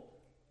Отцом.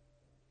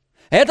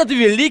 Этот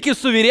великий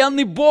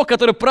суверенный Бог,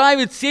 который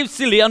правит всей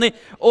вселенной,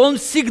 Он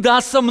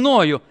всегда со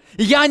мною.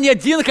 Я не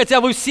один,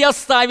 хотя вы все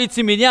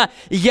оставите меня.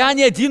 Я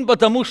не один,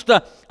 потому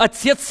что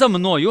Отец со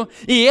мною.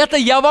 И это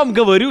я вам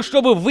говорю,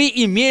 чтобы вы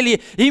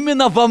имели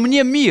именно во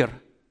мне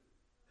мир.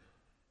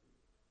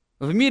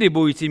 В мире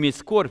будете иметь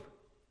скорбь,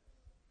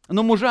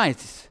 но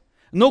мужайтесь,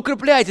 но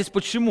укрепляйтесь.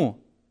 Почему?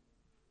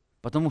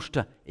 Потому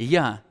что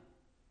я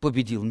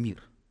победил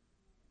мир.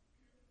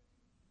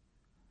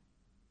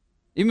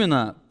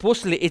 Именно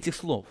после этих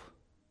слов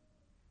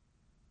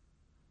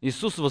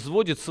Иисус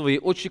возводит свои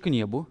очи к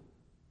небу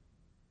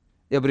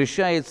и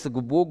обращается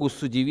к Богу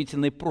с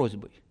удивительной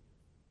просьбой.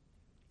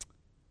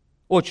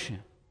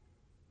 Отче,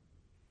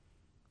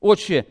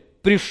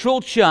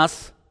 пришел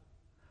час,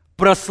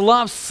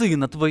 прослав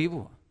Сына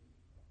Твоего.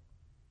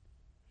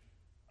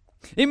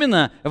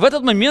 Именно в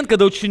этот момент,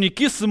 когда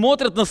ученики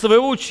смотрят на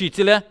своего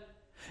учителя,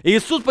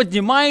 Иисус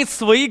поднимает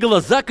свои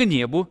глаза к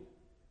небу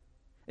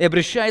и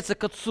обращается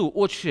к Отцу: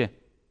 «Отче,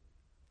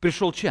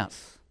 пришел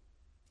час».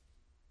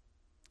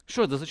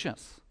 Что это за час?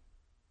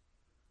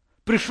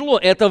 Пришло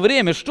это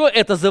время. Что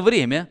это за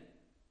время?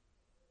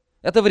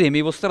 Это время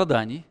Его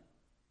страданий.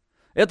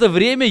 Это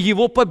время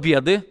Его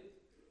победы.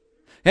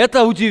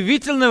 Это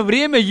удивительное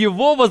время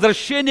Его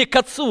возвращения к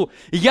Отцу.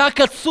 Я к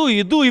Отцу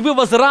иду, и вы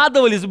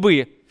возрадовались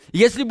бы,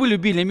 Если бы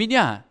любили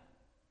меня,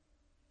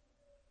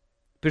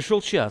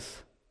 пришел час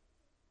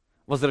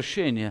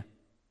возвращения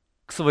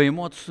к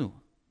своему Отцу.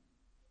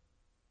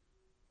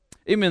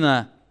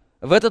 Именно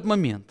в этот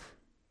момент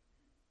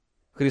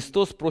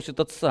Христос просит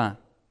Отца: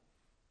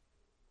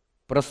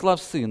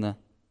 прославь Сына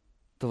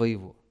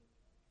Твоего.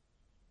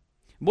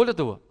 Более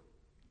того,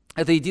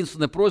 это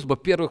единственная просьба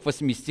в первых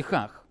 8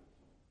 стихах.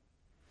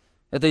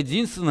 Это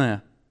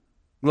единственное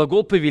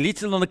глагол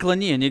повелительного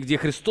наклонения, где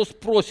Христос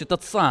просит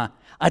Отца,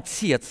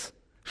 Отец,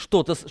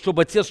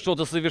 чтобы Отец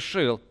что-то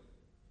совершил.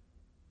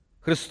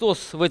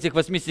 Христос в этих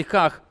 8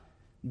 стихах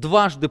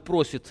дважды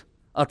просит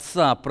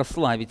Отца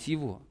прославить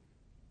Его.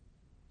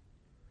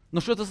 Но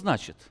что это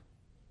значит?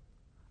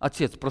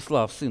 Отец,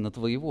 прославь Сына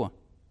Твоего.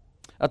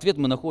 Ответ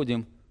мы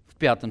находим в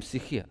 5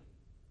 стихе.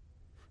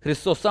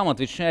 Христос сам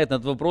отвечает на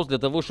этот вопрос для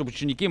того, чтобы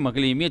ученики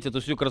могли иметь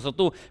эту всю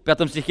красоту. В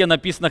 5 стихе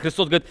написано,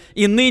 Христос говорит: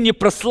 «И ныне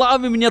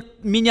прослави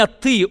меня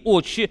Ты,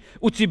 Отче,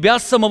 у Тебя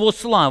самого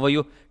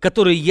славою,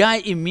 который я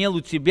имел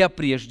у Тебя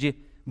прежде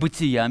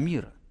бытия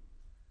мира».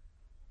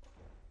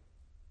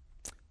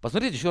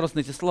 Посмотрите еще раз на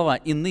эти слова.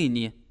 «И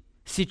ныне»,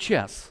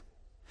 «сейчас».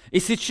 «И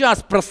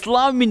сейчас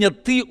прославь меня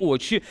Ты,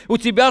 Отче, у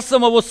Тебя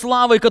самого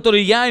славой,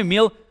 который я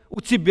имел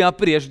у Тебя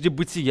прежде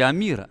бытия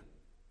мира».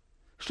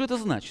 Что это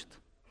значит?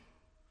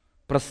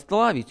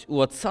 Прославить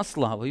у Отца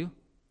славою,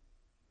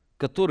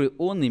 который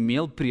Он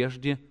имел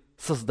прежде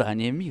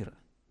создания мира.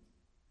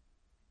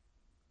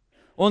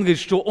 Он говорит,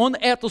 что Он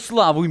эту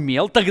славу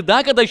имел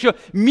тогда, когда еще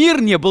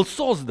мир не был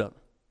создан.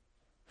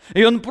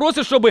 И Он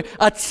просит, чтобы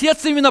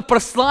Отец именно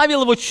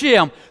прославил Его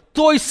чем?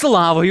 Той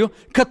славою,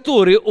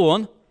 которую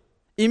Он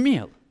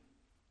имел.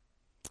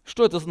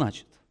 Что это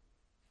значит?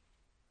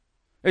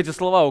 Эти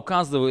слова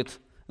указывают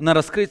на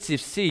раскрытие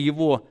всей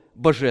Его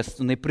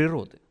божественной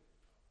природы.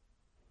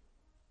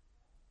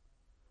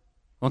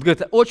 Он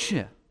говорит: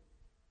 «Отче,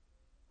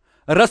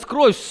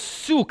 раскрой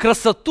всю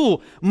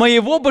красоту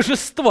моего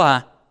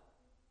божества,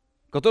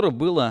 которое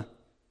было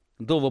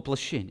до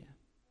воплощения».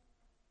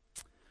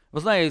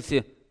 Вы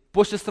знаете,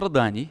 после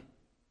страданий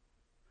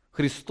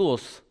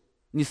Христос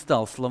не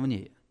стал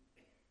славнее.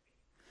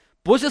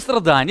 После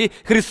страданий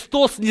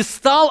Христос не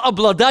стал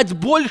обладать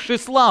большей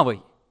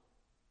славой.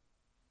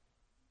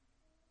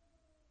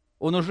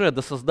 Он уже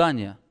до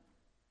создания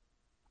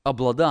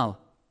обладал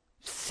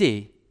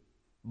всей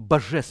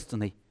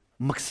божественной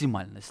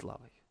максимальной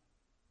славой.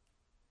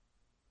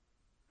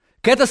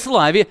 К этой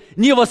славе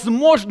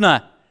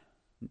невозможно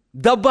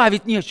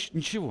добавить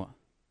ничего.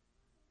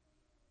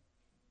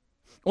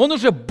 Он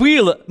уже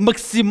был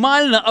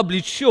максимально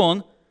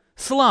облечен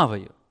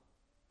славою.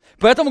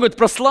 Поэтому, говорит,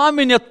 прославь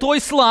меня той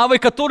славой,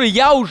 которой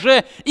я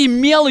уже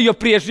имел ее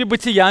прежде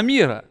бытия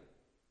мира.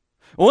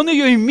 Он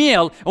ее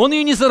имел, он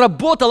ее не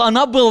заработал,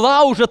 она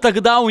была уже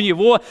тогда у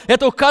него.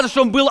 Это указывает,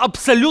 что он был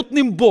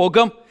абсолютным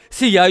Богом,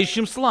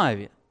 сияющим в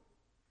славе.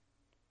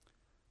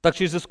 Так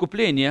через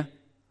искупление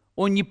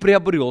он не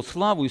приобрел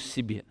славу в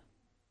себе,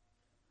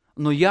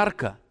 но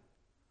ярко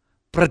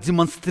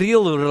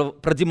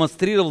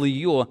продемонстрировал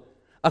ее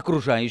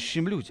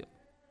окружающим людям.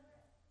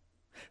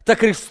 Так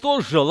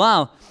Христос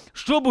желал,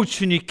 чтобы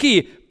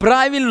ученики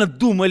правильно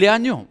думали о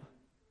Нем.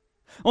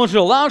 Он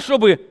желал,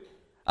 чтобы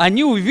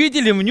они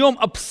увидели в Нем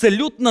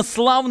абсолютно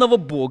славного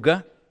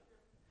Бога,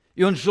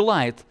 и Он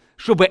желает,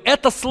 чтобы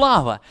эта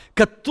слава,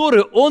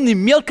 которую Он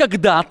имел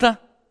когда-то,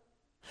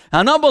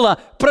 она была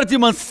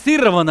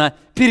продемонстрирована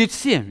перед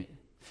всеми.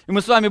 И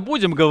мы с вами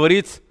будем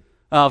говорить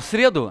в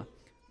среду,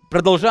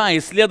 продолжая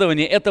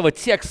исследование этого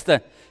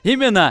текста,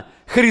 именно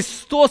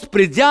Христос,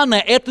 придя на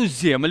эту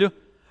землю,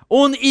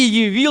 Он и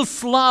явил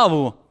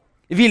славу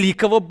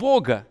великого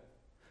Бога.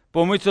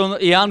 Помните,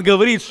 Иоанн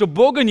говорит, что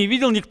Бога не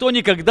видел никто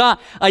никогда,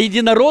 а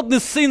единородный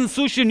Сын,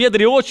 сущий в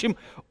недре отчим,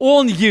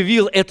 Он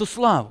явил эту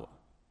славу.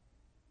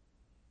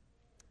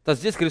 То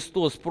здесь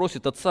Христос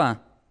просит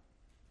Отца,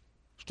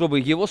 чтобы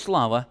Его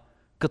слава,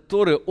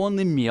 которую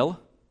Он имел,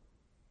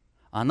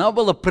 она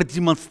была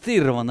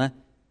продемонстрирована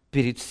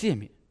перед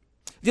всеми.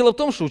 Дело в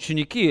том, что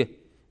ученики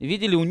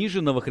видели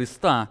униженного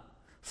Христа,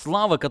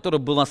 слава, которая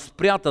была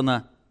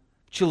спрятана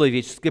в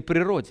человеческой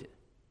природе.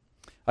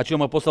 О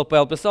чем апостол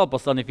Павел писал в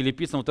послании к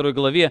Филиппийцам во 2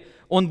 главе: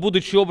 «Он,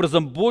 будучи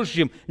образом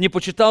Божьим, не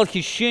почитал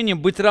хищением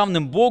быть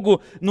равным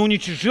Богу, но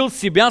уничижил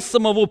себя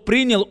самого,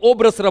 принял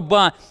образ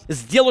раба,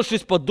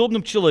 сделавшись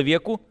подобным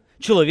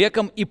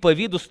человеком и по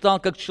виду стал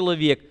как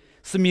человек,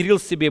 смирил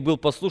себя и был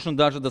послушен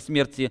даже до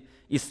смерти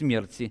и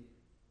смерти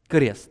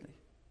крестной».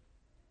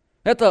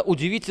 Это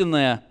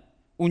удивительное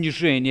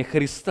унижение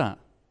Христа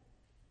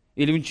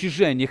или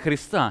уничижение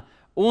Христа.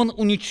 Он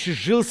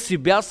уничижил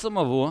себя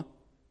самого,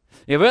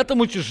 и в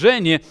этом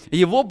уничижении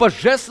Его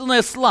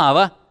божественная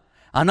слава,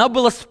 она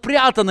была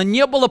спрятана,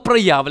 не была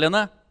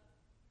проявлена.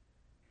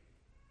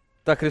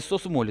 Так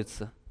Христос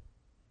молится,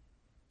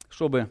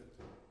 чтобы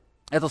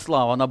эта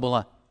слава, она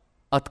была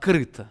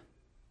открыта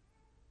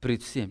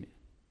пред всеми.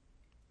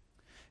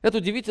 Эта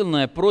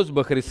удивительная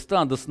просьба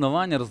Христа до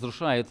основания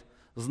разрушает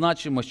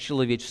значимость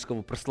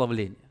человеческого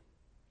прославления.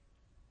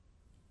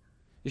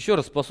 Еще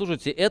раз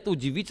послушайте, это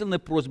удивительная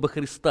просьба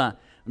Христа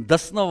до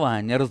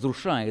основания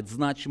разрушает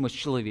значимость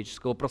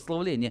человеческого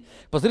прославления.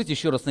 Посмотрите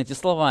еще раз на эти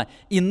слова.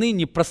 «И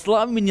ныне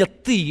прославь меня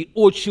Ты,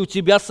 Отче, у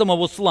Тебя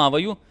самого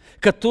славою,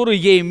 которую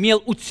я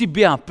имел у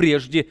Тебя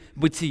прежде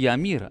бытия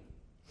мира».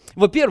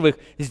 Во-первых,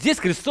 здесь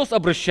Христос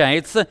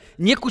обращается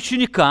не к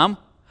ученикам,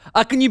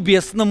 а к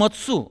Небесному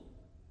Отцу.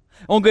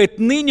 Он говорит: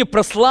 «Ныне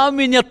прославь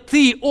меня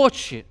Ты,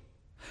 Отче».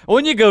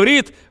 Он не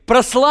говорит: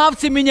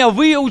 «Прославьте меня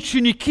вы,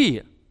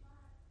 ученики».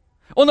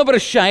 Он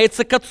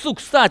обращается к Отцу.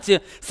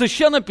 Кстати, в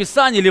Священном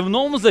Писании или в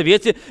Новом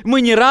Завете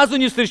мы ни разу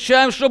не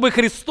встречаем, чтобы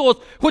Христос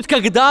хоть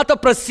когда-то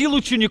просил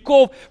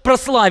учеников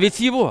прославить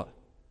Его.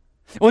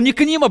 Он не к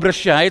ним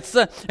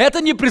обращается,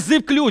 это не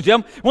призыв к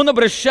людям, он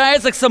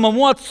обращается к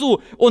самому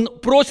Отцу. Он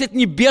просит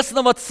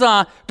Небесного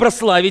Отца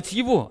прославить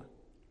Его.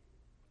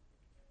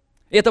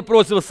 Эта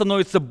просьба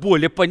становится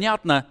более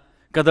понятна,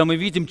 когда мы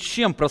видим,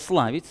 чем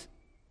прославить.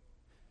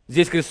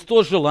 Здесь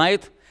Христос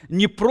желает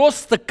не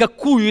просто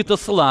какую-то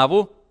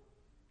славу,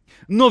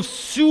 но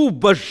всю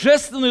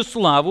божественную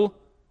славу,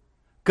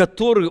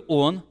 которую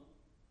Он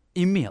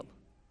имел.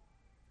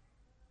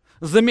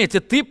 Заметьте,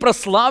 Ты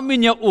прославь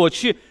меня,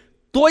 Отче,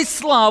 той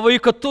славой,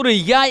 которую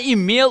я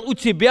имел у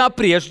Тебя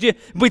прежде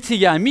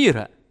бытия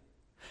мира.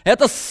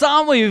 Это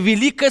самая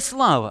великая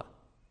слава.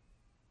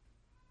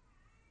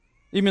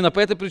 Именно по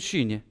этой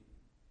причине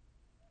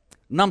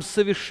нам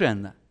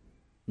совершенно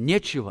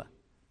нечего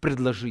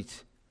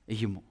предложить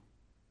Ему.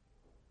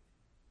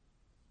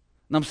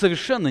 Нам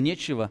совершенно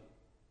нечего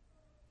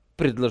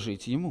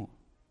предложить Ему.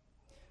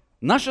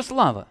 Наша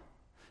слава,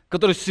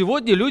 которую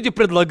сегодня люди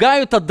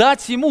предлагают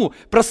отдать Ему,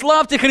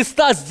 прославьте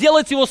Христа,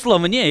 сделать Его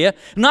славнее,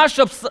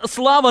 наша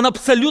слава, она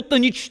абсолютно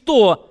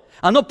ничто,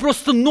 она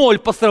просто ноль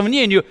по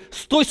сравнению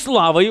с той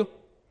славой,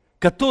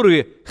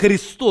 которую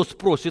Христос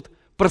просит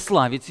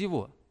прославить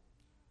Его.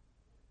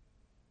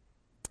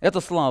 Это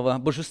слава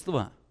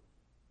Божества.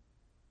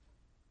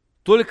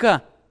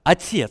 Только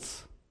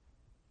Отец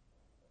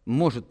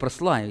может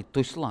прославить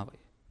той славой.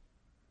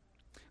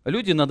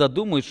 Люди иногда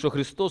думают, что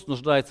Христос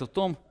нуждается в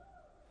том,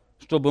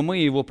 чтобы мы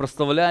Его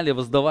прославляли,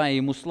 воздавая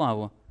Ему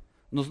славу.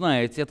 Но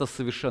знаете, это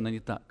совершенно не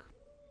так.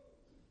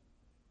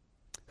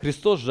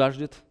 Христос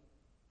жаждет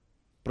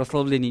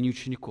прославления не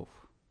учеников,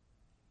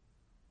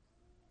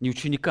 не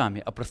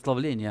учениками, а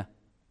прославления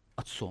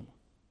Отцом.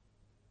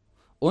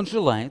 Он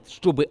желает,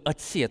 чтобы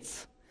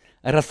Отец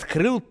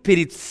раскрыл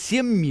перед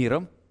всем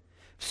миром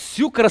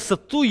всю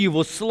красоту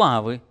Его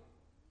славы.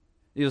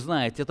 И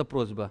знаете, эта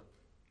просьба,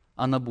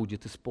 она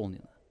будет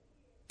исполнена.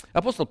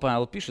 Апостол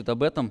Павел пишет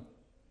об этом,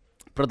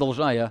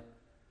 продолжая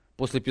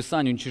после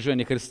Писания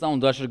уничижения Христа, он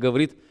дальше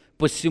говорит: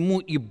 «Посему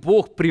и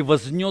Бог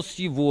превознес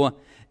Его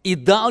и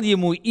дал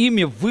Ему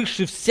имя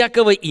выше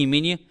всякого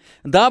имени,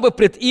 дабы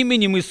пред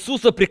именем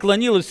Иисуса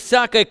преклонилось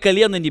всякое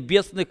колено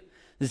небесных,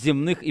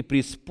 земных и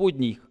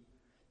преисподних,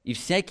 и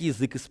всякий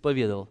язык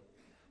исповедал,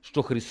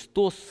 что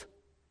Христос,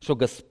 что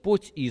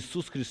Господь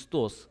Иисус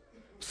Христос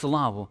в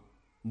славу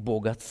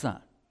Бога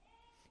Отца».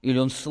 Или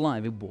Он в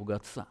славе Бога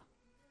Отца.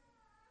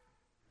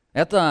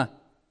 Это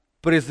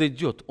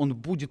произойдет, Он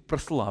будет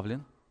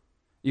прославлен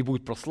и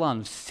будет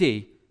прославлен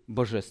всей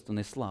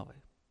божественной славой.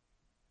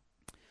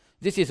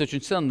 Здесь есть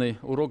очень ценный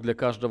урок для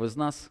каждого из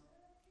нас.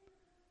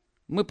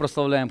 Мы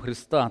прославляем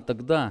Христа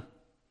тогда,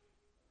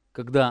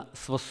 когда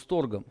с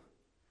восторгом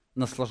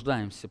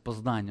наслаждаемся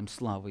познанием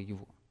славы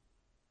Его.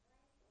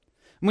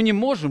 Мы не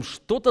можем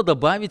что-то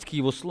добавить к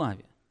Его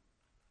славе.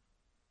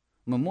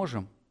 Мы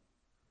можем,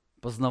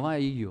 познавая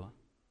ее,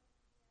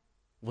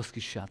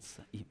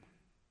 восхищаться им.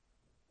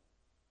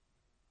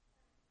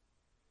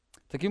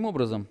 Таким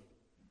образом,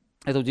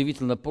 эта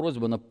удивительная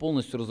просьба, она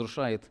полностью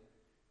разрушает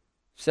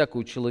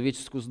всякую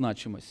человеческую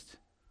значимость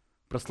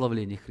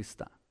прославления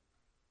Христа.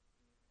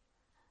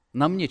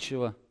 Нам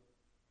нечего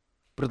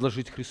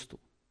предложить Христу.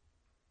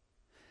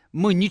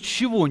 Мы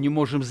ничего не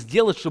можем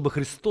сделать, чтобы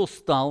Христос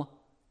стал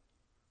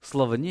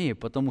славнее,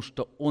 потому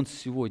что Он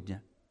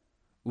сегодня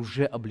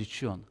уже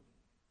облечен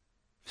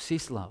всей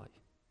славой.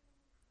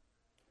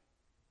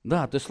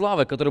 Да, той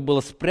славой, которая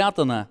была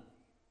спрятана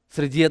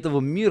среди этого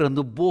мира,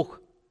 но Бог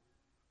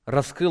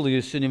раскрыл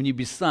ее сегодня в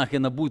небесах, и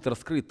она будет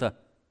раскрыта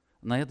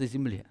на этой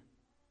земле.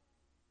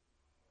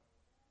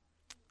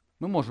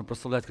 Мы можем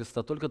прославлять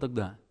Христа только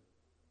тогда,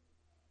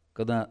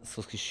 когда с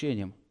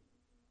восхищением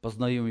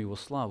познаем Его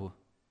славу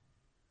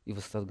и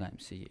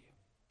восторгаемся ею.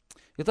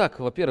 Итак,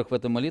 во-первых, в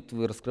этой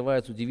молитве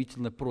раскрывается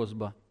удивительная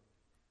просьба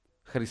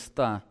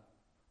Христа: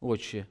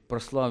 «Отче,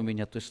 прославь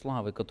меня той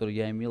славой, которую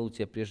я имел у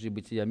Тебя прежде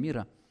бытия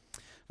мира».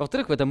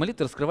 Во-вторых, в этой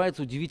молитве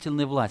раскрывается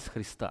удивительная власть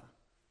Христа.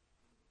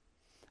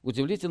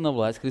 Удивительная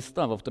власть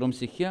Христа. Во 2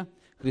 стихе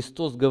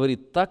Христос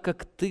говорит: «Так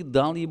как Ты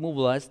дал Ему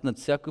власть над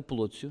всякой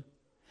плотью,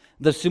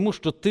 да всему,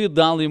 что Ты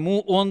дал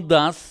Ему, Он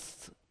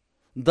даст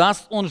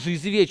Он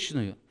жизнь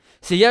вечную.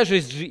 Сия же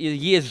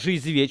есть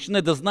жизнь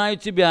вечная, да знаю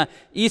Тебя,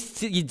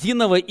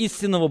 единого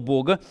истинного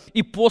Бога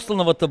и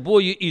посланного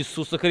Тобою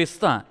Иисуса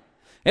Христа».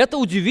 Это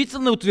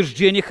удивительное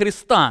утверждение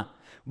Христа.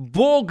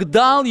 Бог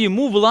дал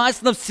Ему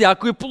власть над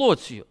всякой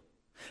плотью.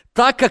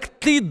 так как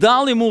Ты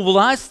дал ему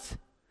власть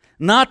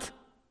над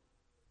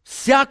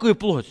всякой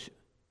плотью.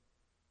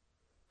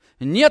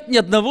 Нет ни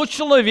одного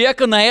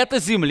человека на этой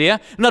земле,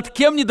 над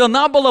кем не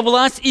дана была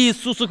власть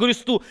Иисусу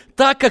Христу,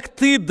 так как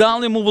Ты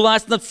дал ему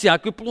власть над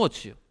всякой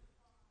плотью.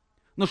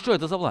 Ну что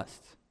это за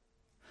власть?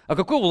 О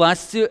какой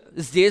власти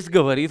здесь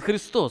говорит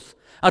Христос?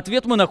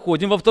 Ответ мы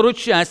находим во второй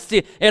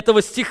части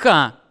этого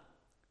стиха.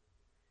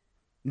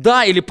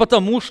 Да, или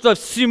потому что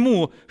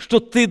всему, что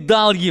Ты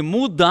дал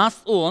ему,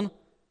 даст он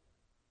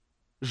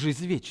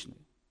жизнь вечную.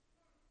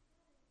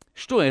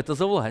 Что это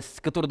за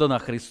власть, которая дана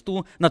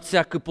Христу над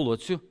всякой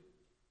плотью?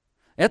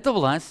 Это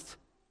власть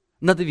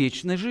над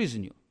вечной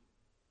жизнью,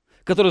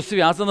 которая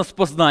связана с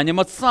познанием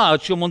Отца, о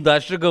чем Он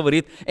дальше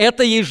говорит.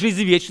 Это есть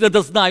жизнь вечная,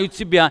 да знаю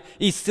Тебя,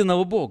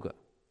 истинного Бога.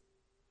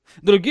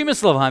 Другими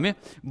словами,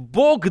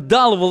 Бог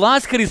дал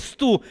власть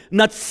Христу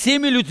над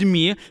всеми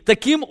людьми,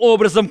 таким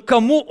образом,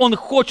 кому Он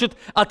хочет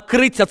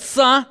открыть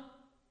Отца,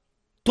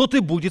 тот и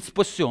будет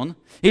спасен,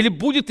 или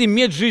будет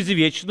иметь жизнь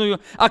вечную,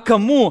 а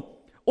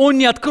кому Он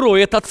не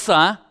откроет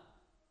Отца,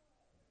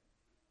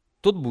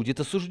 тот будет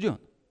осужден.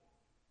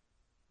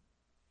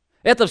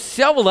 Эта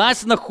вся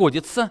власть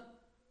находится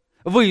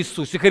в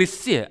Иисусе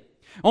Христе.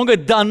 Он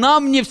говорит, дана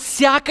мне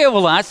всякая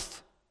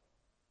власть,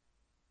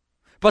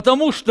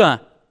 потому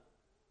что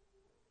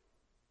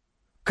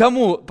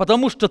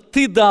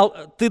ты дал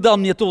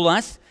мне эту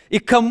власть, и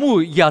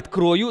кому я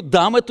открою,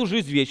 дам эту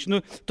жизнь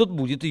вечную, тот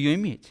будет ее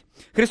иметь.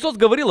 Христос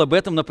говорил об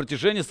этом на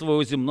протяжении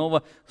своего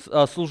земного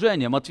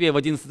служения. Матфея в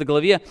 11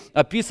 главе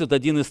описывает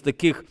один из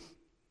таких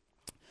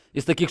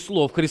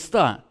слов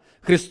Христа.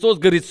 Христос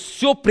говорит,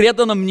 все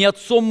предано мне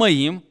Отцом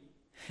моим,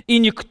 и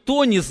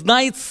никто не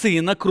знает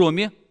Сына,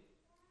 кроме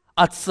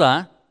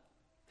Отца,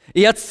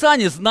 и Отца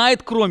не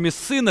знает, кроме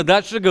Сына.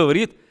 Дальше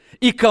говорит,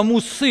 и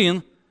кому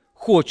Сын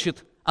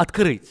хочет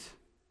открыть.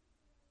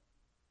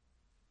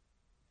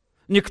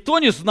 Никто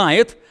не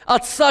знает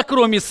Отца,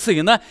 кроме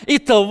Сына, и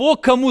того,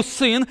 кому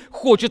Сын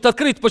хочет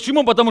открыть.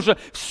 Почему? Потому что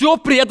все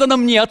предано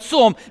мне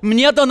Отцом.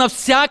 Мне дана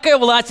всякая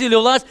власть или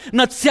власть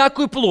над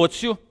всякой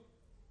плотью.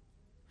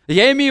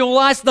 Я имею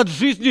власть над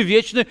жизнью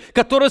вечной,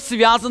 которая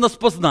связана с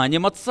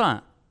познанием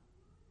Отца.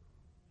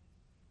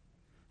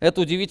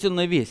 Это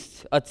удивительная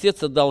весть.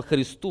 Отец отдал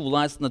Христу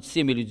власть над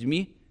всеми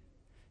людьми,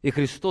 и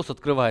Христос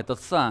открывает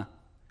Отца,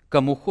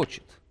 кому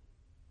хочет.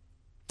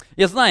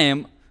 Я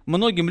знаю,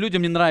 многим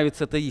людям не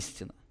нравится эта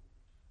истина.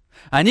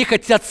 Они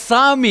хотят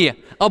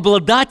сами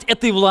обладать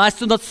этой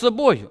властью над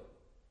собой.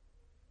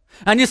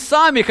 Они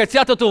сами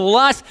хотят эту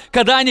власть,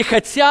 когда они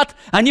хотят,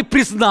 они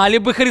признали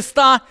бы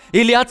Христа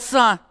или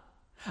Отца.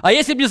 А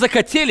если бы не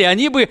захотели,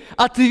 они бы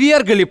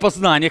отвергли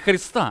познание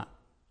Христа.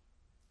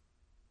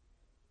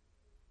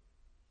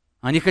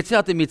 Они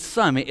хотят иметь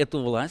сами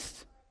эту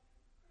власть,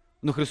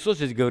 но Христос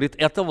здесь говорит,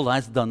 эта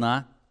власть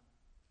дана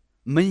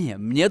мне.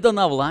 Мне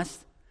дана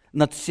власть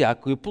над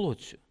всякой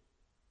плотью.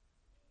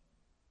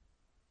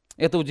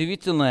 Это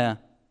удивительная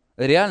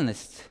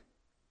реальность,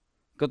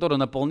 которая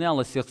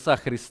наполняла сердца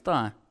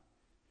Христа,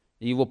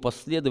 и Его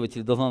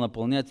последователи должна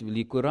наполнять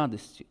великой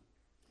радостью.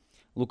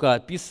 Лука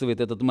описывает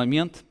этот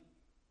момент,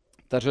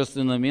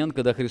 торжественный момент,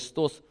 когда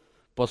Христос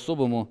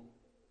по-особому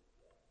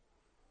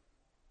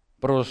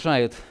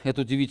провозглашает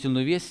эту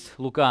удивительную весть.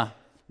 Лука,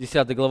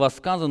 10 глава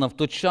сказано, «В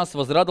тот час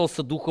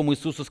возрадовался Духом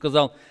Иисуса,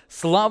 сказал,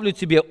 славлю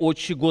Тебе,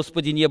 Отче,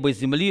 Господи неба и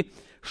земли,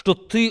 что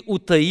Ты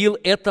утаил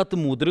это от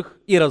мудрых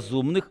и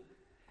разумных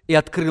и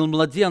открыл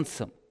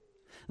младенцам.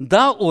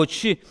 Да,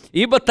 Отче,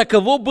 ибо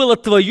таково было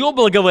Твое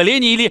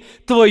благоволение или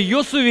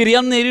Твое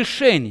суверенное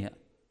решение».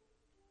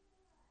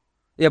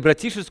 И,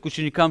 обратившись к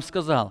ученикам,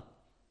 сказал,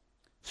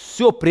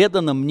 «Все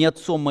предано мне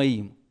Отцом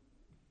моим,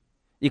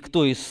 и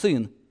кто есть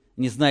Сын,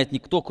 не знает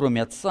никто,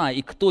 кроме Отца,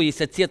 и кто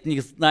есть Отец, не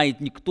знает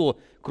никто,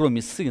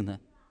 кроме Сына,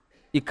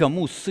 и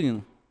кому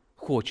Сын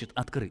хочет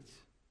открыть».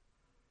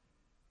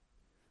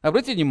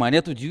 Обратите внимание,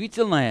 это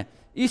удивительная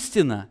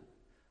истина.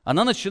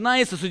 Она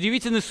начинается с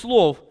удивительных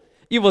слов.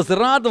 «И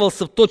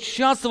возрадовался, в тот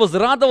час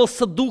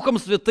возрадовался Духом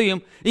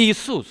Святым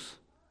Иисус».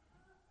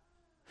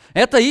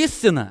 Это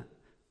истина.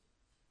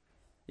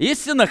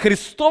 Истина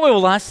Христовой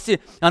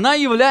власти, она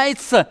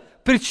является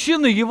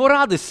причиной Его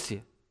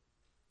радости.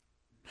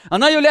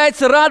 Она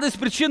является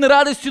причиной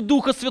радости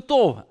Духа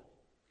Святого.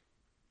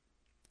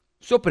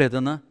 Все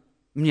предано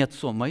мне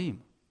Отцом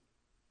моим.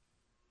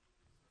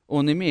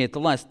 Он имеет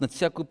власть над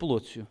всякой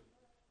плотью.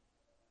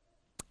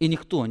 И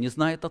никто не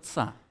знает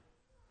Отца,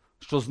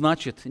 что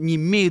значит не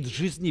имеет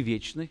жизни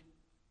вечной,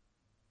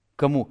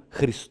 кому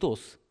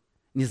Христос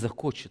не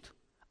захочет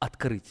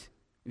открыть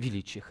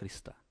величие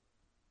Христа.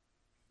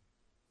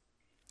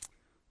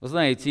 Вы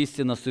знаете,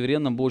 истина о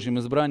суверенном Божьем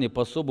избрании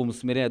по-особому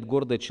смиряет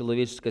гордое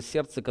человеческое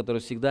сердце,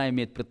 которое всегда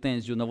имеет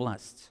претензию на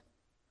власть.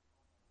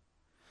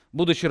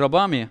 Будучи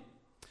рабами,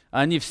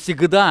 они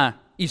всегда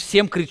и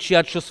всем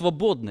кричат, что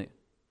свободны.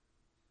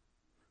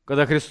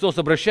 Когда Христос,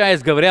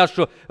 обращаясь, говорят,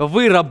 что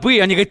вы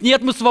рабы, они говорят,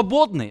 нет, мы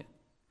свободны.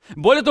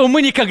 Более того,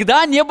 мы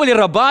никогда не были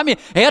рабами.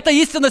 Эта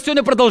истина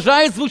сегодня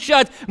продолжает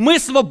звучать. Мы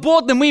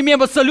свободны, мы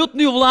имеем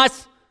абсолютную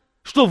власть,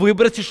 что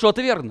выбрать и что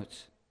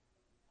отвергнуть.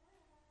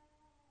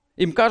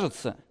 Им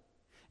кажется,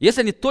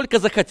 если они только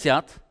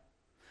захотят,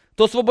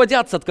 то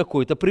освободятся от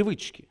какой-то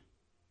привычки.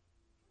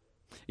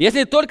 Если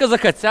они только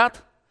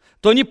захотят,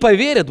 то они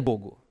поверят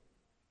Богу.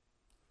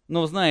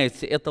 Но,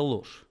 знаете, это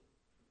ложь.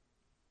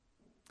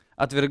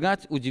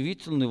 Отвергать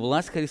удивительную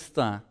власть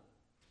Христа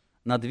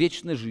над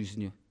вечной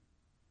жизнью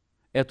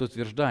 – это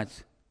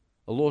утверждать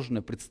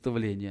ложное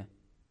представление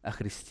о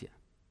Христе.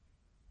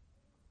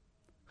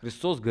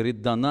 Христос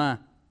говорит: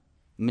 дана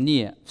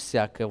мне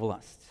всякая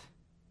власть.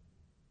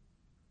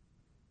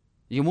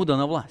 Ему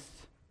дана власть.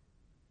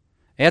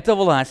 Эта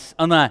власть,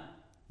 она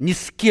ни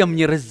с кем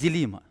не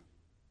разделима.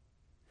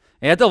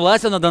 Эта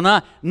власть, она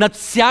дана над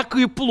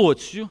всякой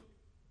плотью.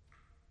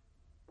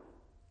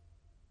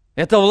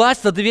 Это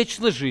власть над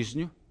вечной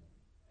жизнью.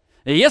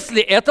 И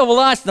если эта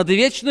власть над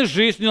вечной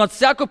жизнью, над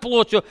всякой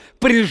плотью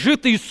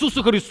прижита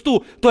Иисусу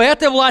Христу, то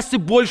этой власти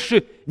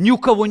больше ни у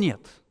кого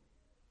нет.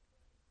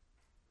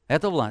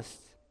 Это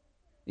власть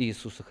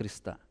Иисуса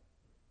Христа.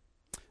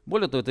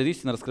 Более того, эта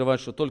истина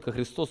раскрывает, что только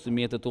Христос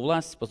имеет эту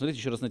власть. Посмотрите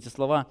еще раз на эти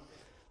слова.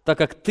 Так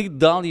как ты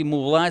дал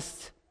ему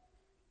власть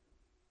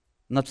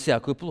над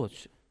всякой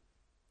плотью.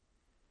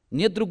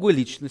 Нет другой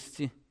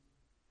личности,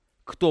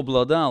 кто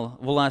обладал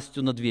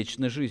властью над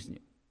вечной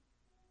жизнью.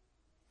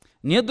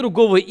 Нет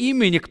другого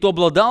имени, кто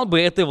обладал бы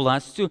этой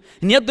властью.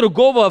 Нет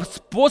другого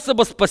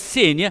способа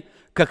спасения,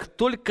 как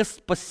только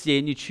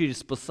спасение через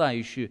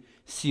спасающую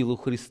силу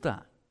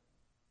Христа.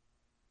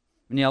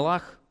 Ни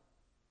Аллах,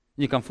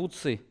 ни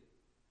Конфуций,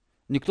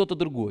 ни кто-то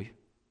другой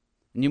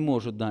не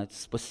может дать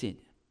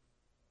спасение.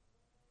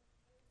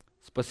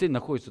 Спасение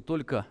находится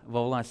только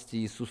во власти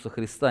Иисуса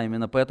Христа.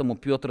 Именно поэтому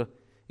Петр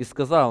и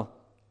сказал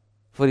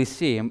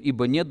фарисеям: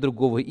 ибо нет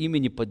другого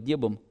имени под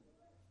небом,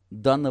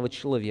 данного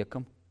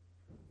человеком,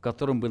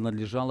 которым бы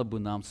надлежало бы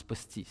нам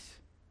спастись.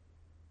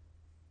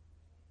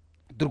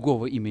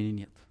 Другого имени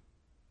нет.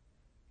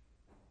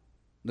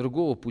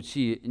 Другого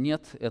пути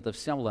нет. Это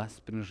вся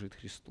власть принадлежит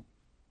Христу.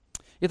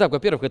 Итак,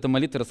 во-первых, в этой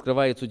молитве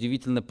раскрывается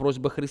удивительная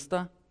просьба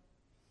Христа.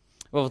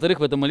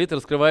 Во-вторых, в этой молитве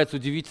раскрывается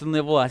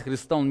удивительная власть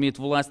Христа. Он имеет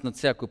власть над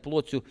всякой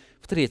плотью.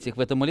 В-третьих, в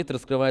этой молитве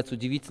раскрывается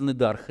удивительный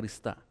дар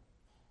Христа.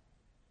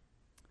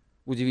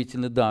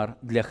 Удивительный дар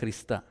для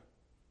Христа.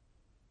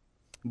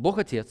 Бог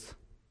Отец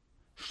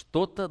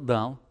что-то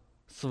дал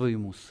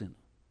своему Сыну.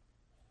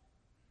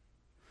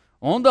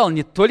 Он дал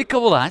не только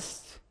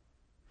власть,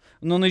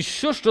 но он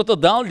еще что-то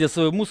дал для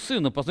своему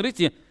Сыну.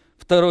 Посмотрите,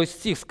 2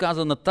 стих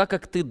сказано: так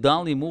как ты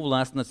дал ему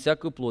власть над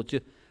всякой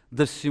плотью,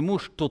 да всему,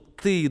 что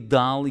ты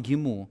дал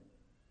ему,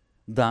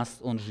 даст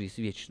он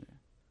жизнь вечную.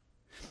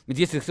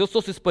 Здесь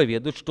Христос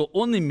исповедует, что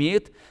он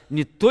имеет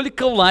не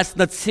только власть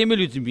над всеми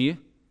людьми,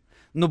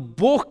 но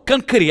Бог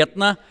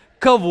конкретно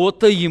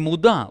кого-то ему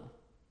дал.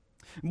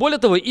 Более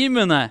того,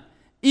 именно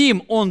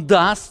им он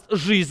даст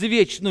жизнь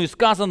вечную.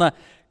 Сказано,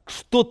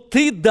 что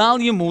ты дал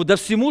ему, да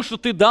всему, что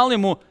ты дал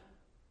ему,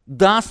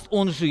 даст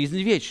он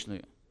жизнь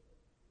вечную.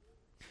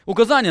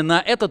 Указание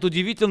на этот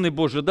удивительный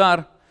Божий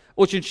дар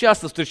очень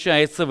часто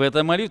встречается в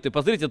этой молитве.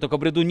 Посмотрите, я только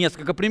приведу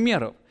несколько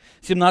примеров.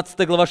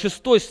 17 глава,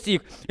 6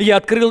 стих. «Я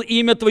открыл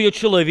имя Твое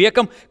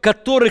человекам,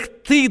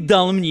 которых Ты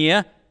дал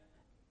мне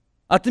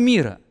от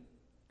мира.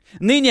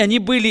 Ныне они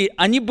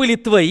были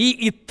Твои,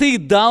 и Ты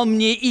дал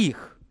мне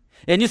их.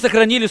 И они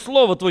сохранили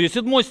Слово Твое».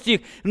 7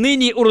 стих.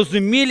 «Ныне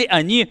уразумели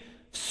они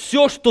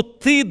все, что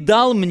Ты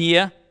дал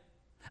мне,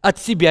 от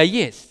Тебя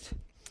есть».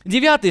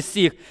 9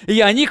 стих.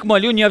 «Я о них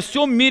молю, не о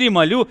всем мире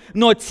молю,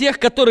 но о тех,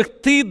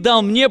 которых Ты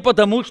дал мне,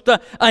 потому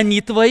что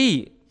они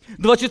Твои».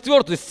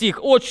 24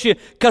 стих. «Отче,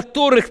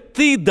 которых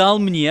Ты дал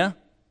мне,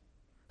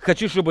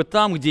 хочу, чтобы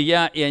там, где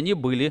я, и они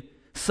были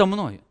со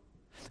мной».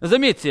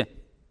 Заметьте,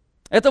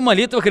 эта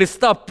молитва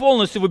Христа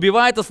полностью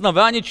выбивает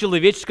основание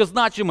человеческой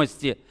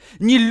значимости.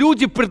 Не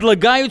люди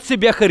предлагают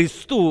себя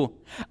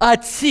Христу, а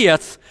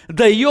Отец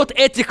дает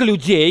этих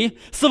людей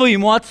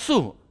своему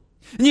Отцу.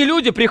 Не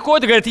люди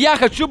приходят и говорят: я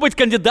хочу быть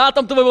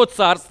кандидатом Твоего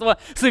Царства.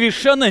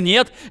 Совершенно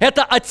нет.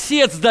 Это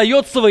Отец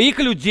дает своих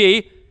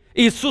людей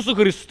Иисусу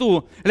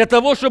Христу для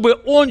того, чтобы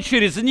Он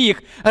через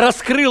них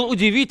раскрыл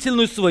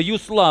удивительную свою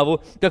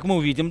славу, как мы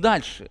увидим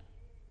дальше.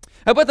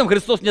 Об этом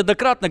Христос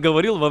неоднократно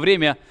говорил во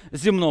время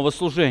земного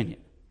служения.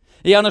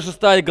 Иоанна 6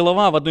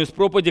 глава, в одной из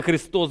проповедей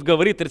Христос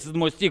говорит,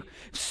 37 стих: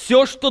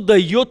 «Все, что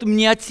дает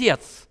мне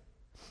Отец».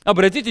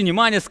 Обратите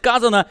внимание,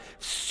 сказано: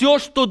 «Все,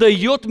 что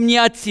дает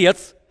мне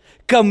Отец,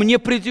 ко мне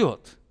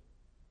придет».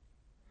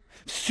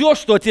 Все,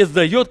 что Отец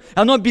дает,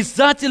 оно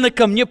обязательно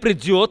ко мне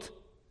придет.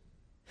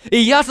 И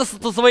я со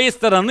своей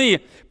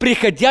стороны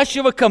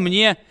приходящего ко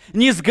мне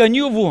не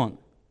сгоню вон.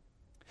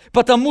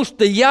 Потому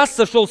что я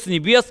сошел с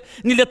небес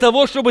не для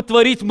того, чтобы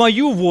творить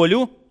мою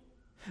волю,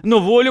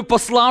 но волю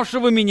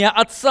пославшего меня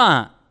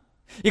Отца.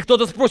 И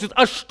кто-то спросит: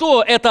 а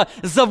что это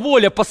за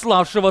воля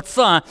пославшего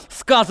Отца?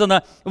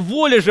 Сказано: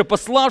 воля же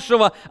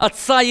пославшего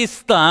Отца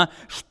есть та,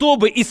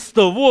 чтобы из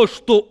того,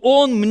 что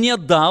Он мне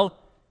дал,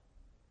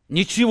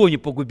 ничего не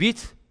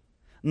погубить,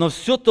 но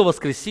все то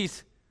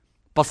воскресить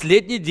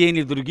последний день.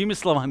 Или другими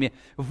словами,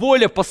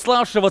 воля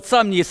пославшего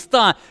Отца мне есть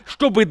та,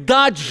 чтобы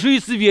дать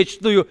жизнь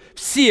вечную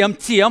всем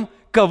тем,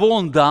 кого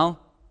Он дал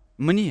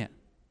мне.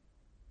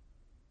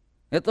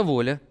 Это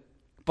воля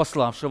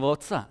пославшего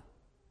Отца.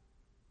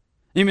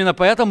 Именно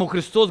поэтому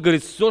Христос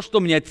говорит, все, что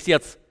мне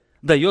Отец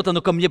дает,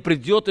 оно ко мне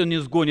придет, и Он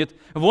не сгонит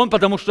вон,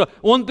 потому что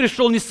Он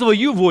пришел не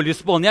свою волю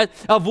исполнять,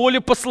 а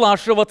волю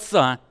пославшего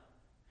Отца.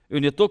 И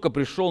Он не только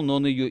пришел, но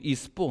Он ее и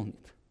исполнит.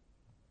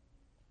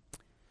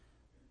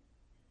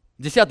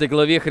 В 10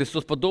 главе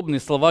Христос подобные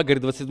слова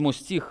говорит, 27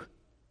 стих.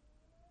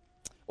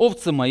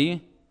 «Овцы мои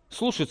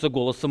слушаются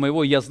голоса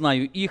моего, я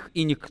знаю их,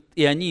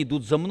 и они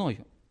идут за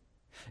мною.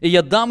 И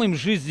я дам им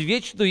жизнь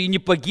вечную, и не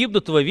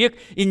погибнут вовек,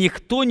 и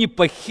никто не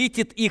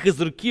похитит их из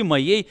руки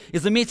моей». И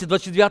заметьте,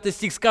 29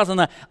 стих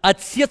сказано,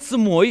 «Отец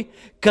мой,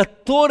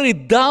 который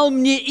дал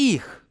мне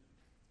их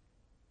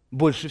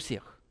больше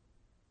всех».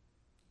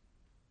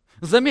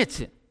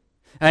 Заметьте,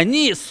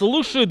 они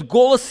слушают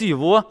голос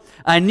Его,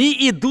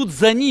 они идут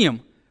за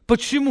Ним.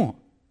 Почему?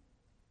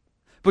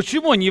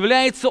 Почему они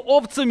являются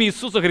овцами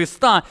Иисуса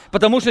Христа?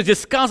 Потому что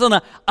здесь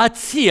сказано,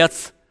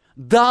 Отец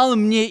дал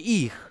мне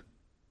их.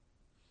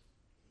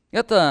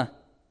 Это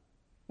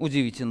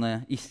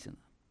удивительная истина.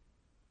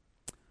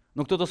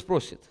 Но кто-то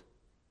спросит,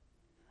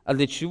 а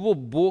для чего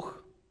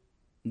Бог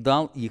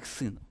дал их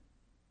Сыну?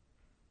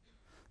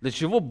 Для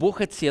чего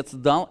Бог Отец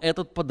дал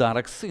этот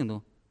подарок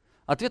Сыну?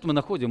 Ответ мы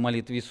находим в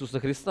молитве Иисуса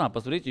Христа.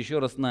 Посмотрите еще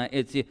раз на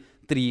эти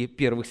 3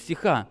 первых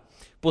стиха.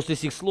 После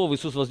сих слов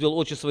Иисус возвел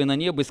очи свои на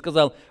небо и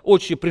сказал,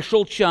 «Отче,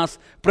 пришел час,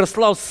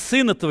 прослав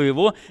Сына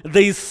Твоего, да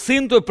и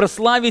Сын Твой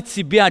прославит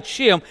Тебя,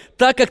 чем?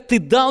 Так как Ты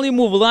дал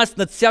Ему власть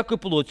над всякой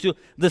плотью,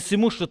 да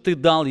всему, что Ты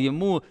дал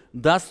Ему,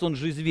 даст Он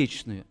жизнь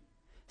вечную.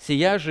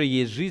 Сия же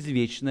есть жизнь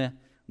вечная,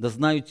 да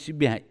знают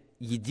Тебя,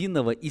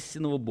 единого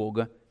истинного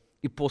Бога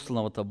и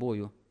посланного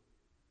Тобою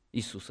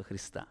Иисуса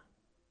Христа».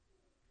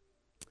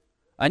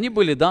 Они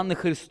были даны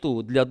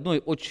Христу для одной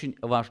очень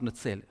важной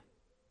цели,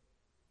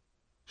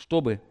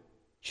 чтобы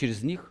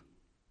через них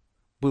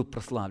был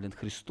прославлен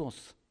Христос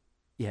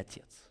и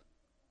Отец.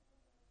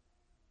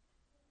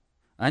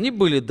 Они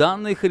были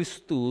даны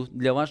Христу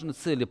для важной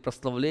цели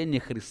прославления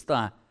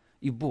Христа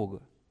и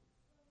Бога.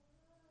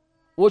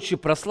 Отче,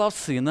 прослав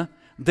Сына,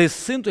 да и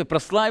Сын Твой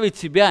прославит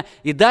Тебя.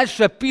 И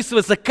дальше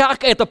описывается,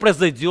 как это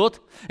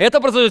произойдет. Это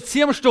произойдет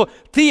тем, что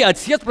Ты,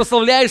 Отец,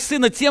 прославляешь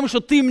Сына тем,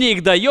 что Ты мне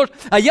их даешь,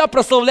 а я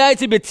прославляю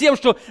Тебя тем,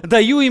 что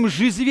даю им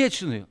жизнь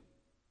вечную.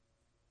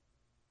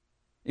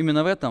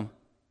 Именно в этом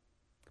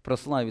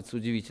прославится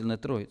удивительная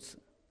Троица.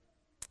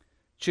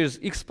 Через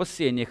их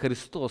спасение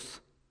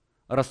Христос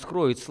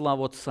раскроет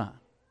славу Отца.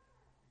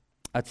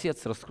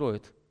 Отец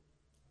раскроет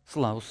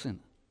славу Сына.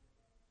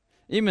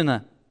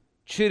 Именно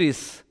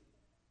через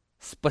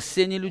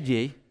спасение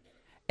людей,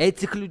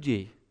 этих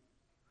людей,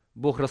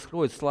 Бог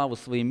раскроет славу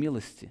своей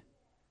милости,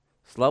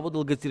 славу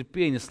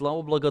долготерпения,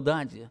 славу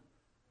благодати,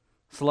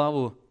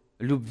 славу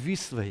любви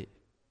своей,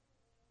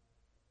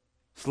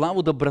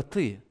 славу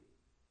доброты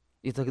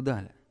и так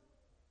далее.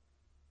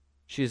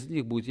 Через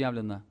них будет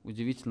явлена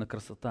удивительная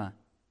красота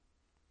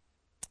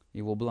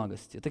Его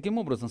благости. Таким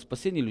образом,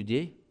 спасение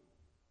людей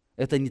 –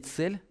 это не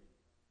цель,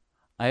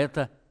 а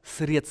это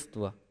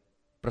средство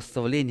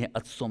прославления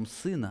Отцом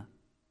Сына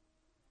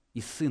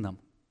и Сыном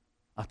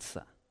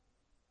Отца.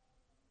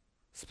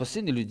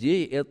 Спасение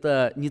людей –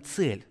 это не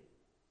цель,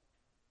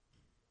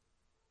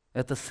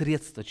 это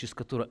средство, через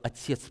которое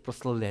Отец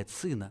прославляет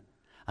Сына,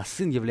 а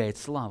Сын являет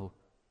славу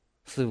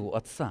своего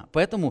Отца.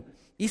 Поэтому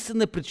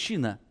истинная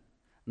причина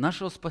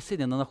нашего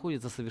спасения, она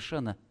находится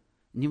совершенно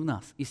не в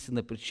нас.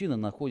 Истинная причина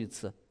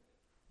находится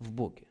в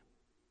Боге.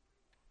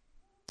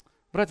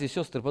 Братья и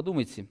сестры,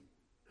 подумайте,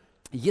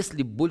 есть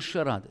ли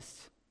большая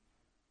радость,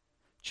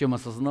 чем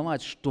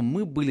осознавать, что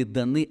мы были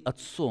даны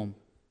Отцом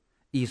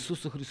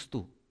Иисусу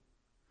Христу,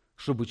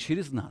 чтобы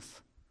через нас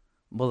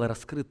была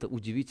раскрыта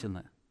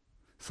удивительная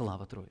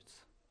слава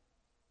Троицы?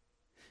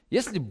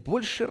 Есть ли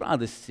больше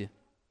радости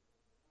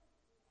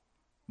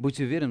быть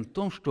уверен в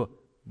том, что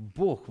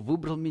Бог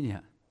выбрал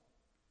меня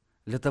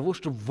для того,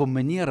 чтобы во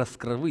мне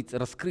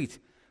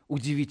раскрыть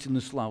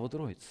удивительную славу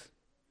Троицы?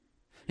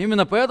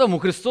 Именно поэтому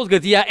Христос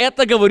говорит, я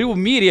это говорю в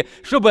мире,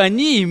 чтобы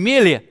они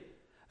имели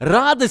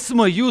радость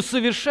мою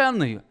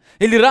совершенную,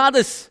 или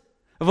радость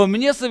во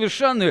мне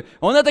совершенную.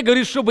 Он это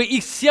говорит, чтобы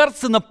их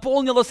сердце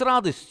наполнилось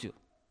радостью.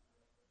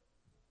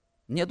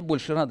 Нет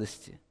больше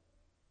радости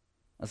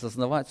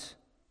осознавать,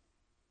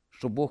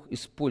 что Бог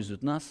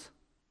использует нас,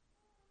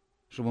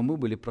 чтобы мы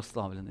были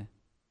прославлены.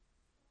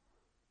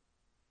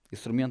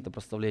 Инструменты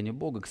прославления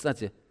Бога.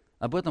 Кстати,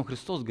 об этом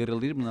Христос говорил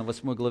в Римлянам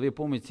 8 главе,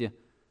 помните,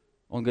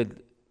 Он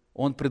говорит,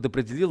 Он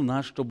предопределил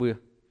нас,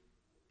 чтобы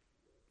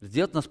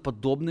сделать нас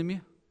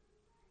подобными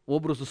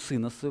образу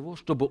Сына Своего,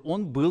 чтобы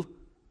Он был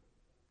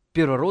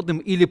первородным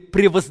или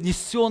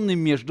превознесенным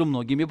между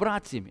многими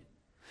братьями.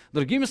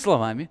 Другими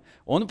словами,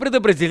 Он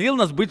предопределил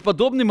нас быть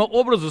подобным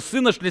образу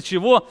Сына. Для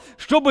чего?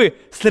 Чтобы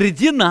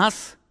среди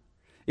нас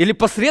или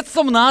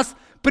посредством нас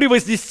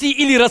превознести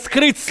или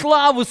раскрыть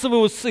славу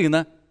Своего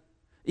Сына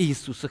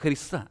Иисуса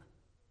Христа.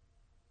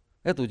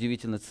 Это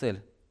удивительная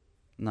цель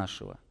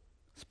нашего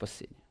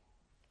спасения.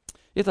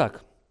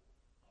 Итак,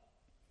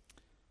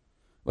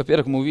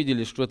 Во-первых, мы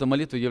увидели, что эта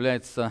молитва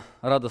является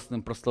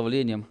радостным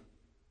прославлением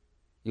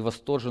и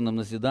восторженным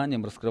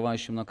назиданием,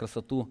 раскрывающим нам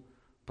красоту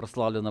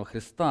прославленного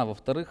Христа.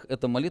 Во-вторых,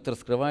 эта молитва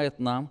раскрывает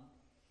нам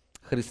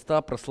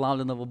Христа,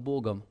 прославленного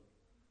Богом.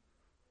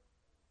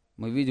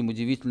 Мы видим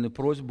удивительную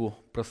просьбу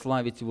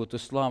прославить Его той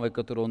славой,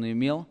 которую Он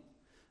имел.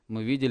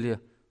 Мы видели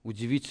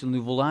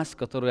удивительную власть,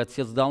 которую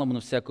Отец дал Ему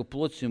на всякую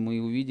плоть. Мы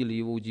увидели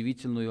Его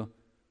удивительный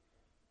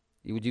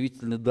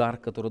дар,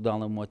 который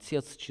дал Ему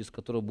Отец, через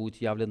который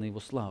будет явлена Его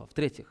слава.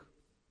 В-третьих,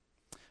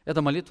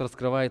 эта молитва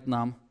раскрывает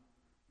нам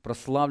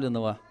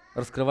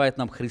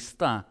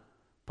Христа,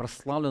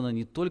 прославленного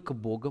не только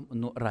Богом,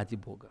 но ради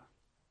Бога.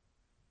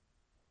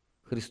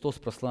 Христос,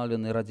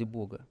 прославленный ради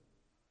Бога.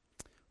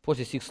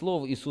 После сих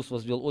слов Иисус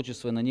возвел очи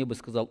свои на небо и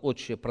сказал: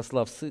 «Отче,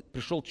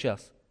 пришел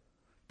час,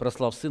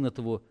 прослав Сына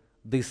Твого,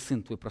 да и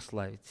Сын Твой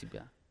прославит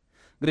Тебя».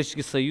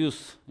 Греческий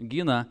союз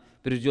 «гина»,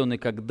 переведенный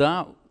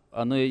 «когда»,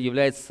 оно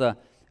является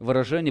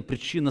выражением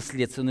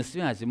причинно-следственной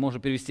связи. Можно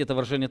перевести это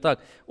выражение так: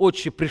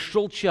 «Отче,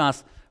 пришел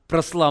час,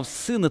 прослав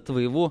Сына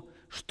Твоего,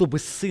 чтобы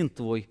Сын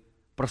Твой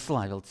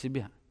прославил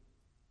Тебя».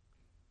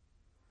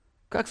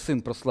 Как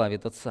Сын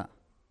прославит Отца?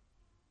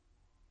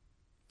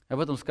 Об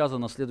этом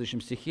сказано в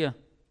следующем стихе: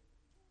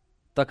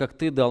 «Так как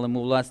Ты дал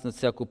Ему власть над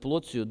всякую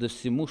плотью, да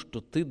всему, что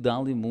Ты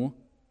дал Ему,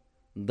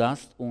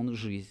 даст Он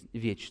жизнь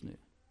вечную».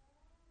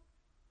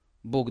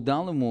 Бог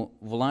дал Ему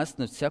власть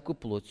над всякую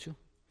плотью,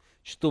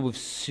 чтобы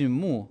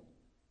всему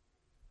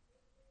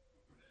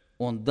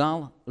Он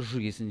дал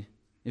жизнь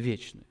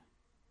вечную.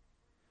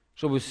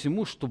 Чтобы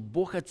всему, что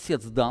Бог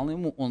Отец дал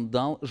Ему, Он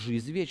дал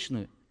жизнь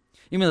вечную.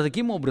 Именно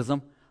таким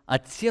образом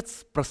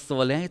Отец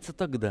прославляется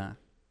тогда,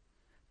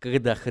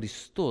 когда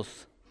Христос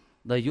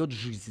дает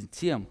жизнь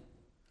тем,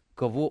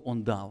 кого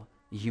Он дал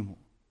Ему.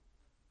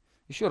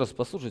 Еще раз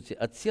послушайте: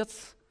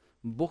 Отец,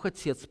 Бог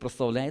Отец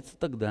прославляется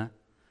тогда,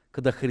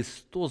 когда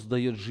Христос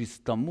дает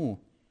жизнь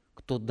тому,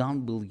 кто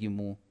дан был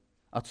Ему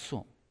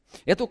Отцом.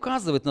 Это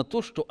указывает на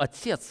то, что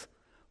Отец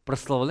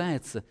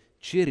прославляется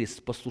через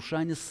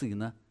послушание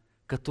Сына,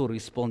 который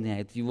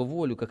исполняет Его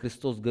волю. Как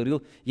Христос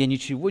говорил: «Я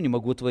ничего не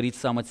могу творить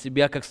сам от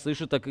себя, как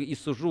слышу, так и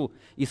сужу,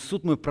 и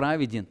суд мой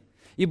праведен,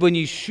 ибо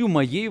не ищу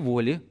моей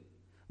воли,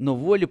 но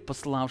воли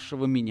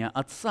пославшего меня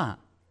Отца».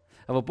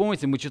 А вы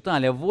помните, мы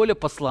читали: «Воля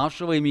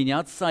пославшего меня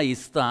Отца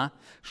есть та,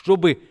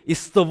 чтобы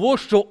из того,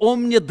 что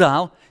Он мне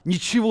дал,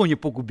 ничего не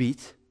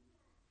погубить,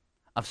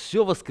 а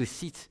все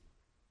воскресить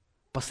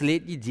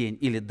последний день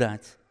или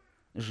дать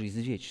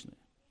жизнь вечную».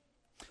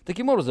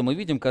 Таким образом, мы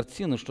видим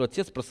картину, что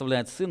Отец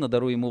прославляет Сына,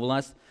 даруя Ему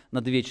власть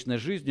над вечной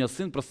жизнью, а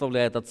Сын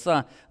прославляет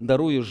Отца,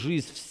 даруя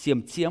жизнь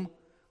всем тем,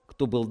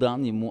 кто был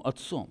дан Ему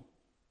Отцом.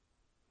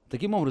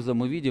 Таким образом,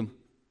 мы видим,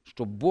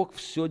 что Бог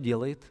все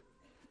делает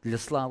для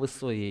славы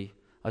Своей,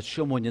 о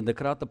чем Он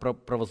неоднократно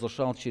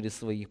провозглашал через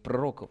Своих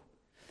пророков.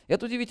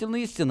 Это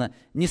удивительная истина.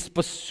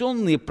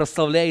 Неспасенные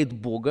прославляют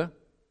Бога,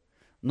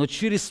 но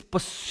через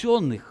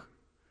спасенных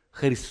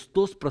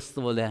Христос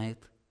прославляет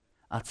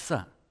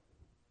Отца.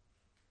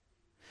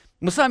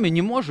 Мы сами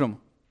не можем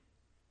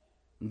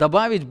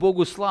добавить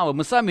Богу славы,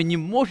 мы сами не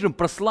можем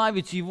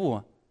прославить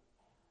Его.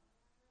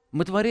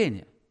 Мы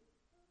творение.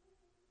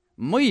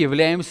 Мы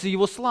являемся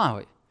Его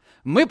славой.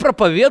 Мы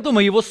проповедуем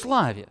о Его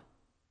славе.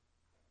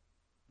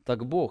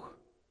 Так Бог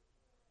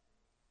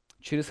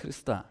через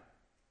Христа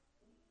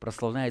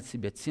прославляет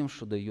Себя тем,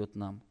 что дает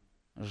нам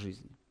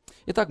жизнь.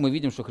 Итак, мы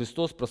видим, что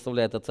Христос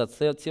прославляет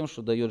Отца тем,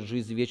 что дает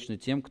жизнь вечную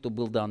тем, кто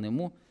был дан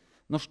Ему.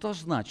 Но что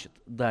значит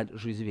дать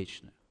жизнь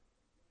вечную?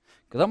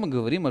 Когда мы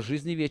говорим о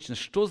жизни вечной,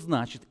 что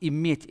значит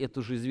иметь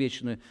эту жизнь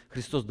вечную?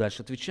 Христос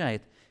дальше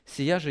отвечает: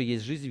 «Сия же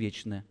есть жизнь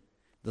вечная,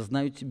 да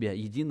знаю Тебя,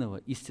 единого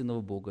истинного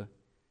Бога,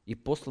 и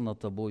посланного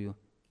Тобою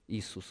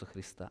Иисуса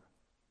Христа».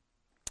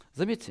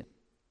 Заметьте,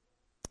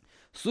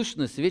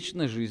 сущность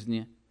вечной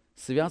жизни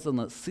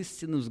связана с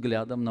истинным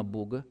взглядом на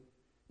Бога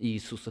и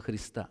Иисуса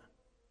Христа.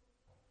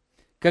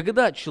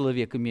 Когда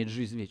человек имеет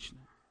жизнь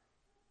вечную?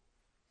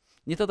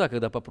 Не тогда,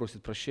 когда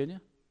попросит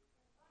прощения,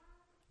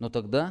 но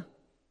тогда,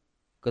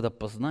 когда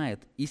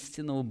познает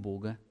истинного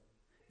Бога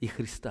и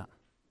Христа.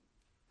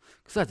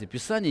 Кстати, в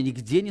Писании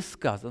нигде не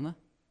сказано,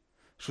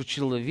 что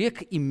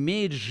человек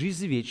имеет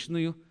жизнь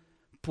вечную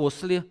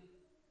после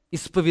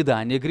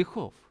исповедания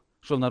грехов,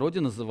 что в народе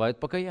называют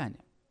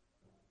покаянием.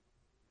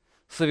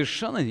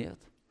 Совершенно нет.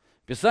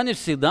 Писание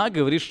всегда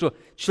говорит, что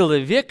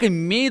человек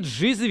имеет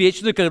жизнь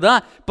вечную,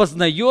 когда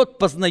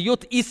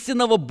познает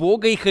истинного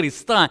Бога и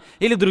Христа.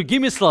 Или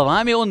другими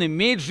словами, он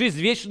имеет жизнь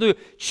вечную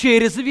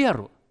через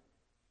веру.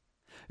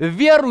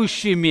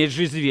 Верующий имеет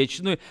жизнь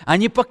вечную, а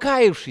не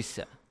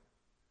покаявшийся.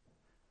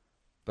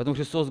 Поэтому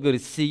Христос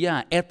говорит: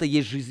 «Сия, это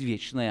есть жизнь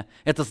вечная».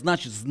 Это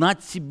значит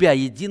знать себя,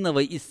 единого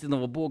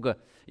истинного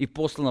Бога и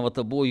посланного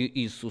Тобою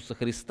Иисуса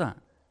Христа.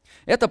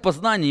 Это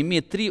познание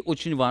имеет 3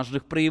 очень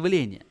важных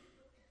проявления.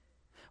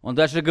 Он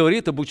дальше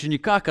говорит об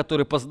учениках,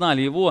 которые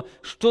познали Его.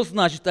 Что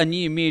значит,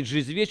 они имеют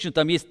жизнь вечную?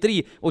 Там есть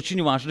 3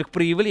 очень важных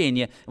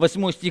проявления.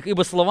 8 стих.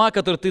 «Ибо слова,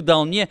 которые Ты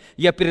дал мне,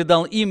 я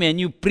передал им, и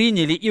они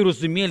приняли и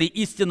разумели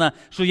истинно,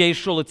 что я и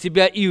шел от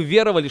Тебя, и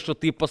уверовали, что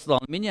Ты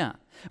послал меня».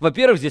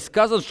 Во-первых, здесь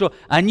сказано, что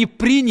они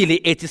приняли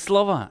эти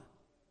слова.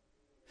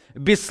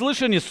 Без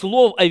слышания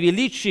слов о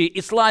величии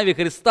и славе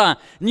Христа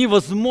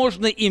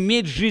невозможно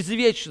иметь жизнь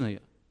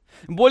вечную.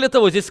 Более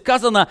того, здесь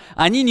сказано,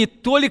 они не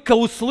только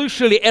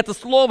услышали это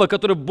слово,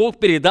 которое Бог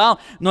передал,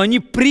 но они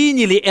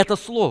приняли это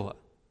слово.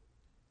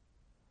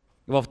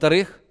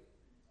 Во-вторых,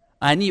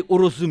 они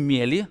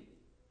уразумели,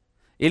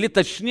 или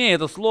точнее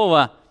это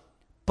слово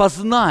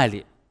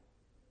познали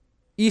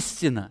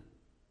истина,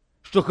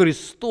 что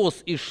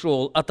Христос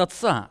исшел от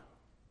Отца.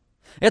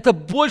 Это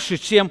больше,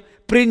 чем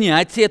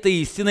принятие этой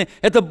истины,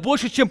 это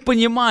больше, чем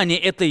понимание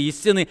этой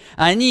истины.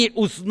 Они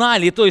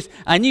узнали, то есть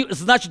они,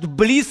 значит,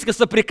 близко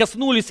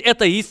соприкоснулись с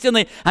этой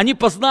истиной, они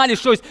познали,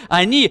 что есть,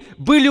 они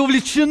были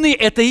увлечены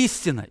этой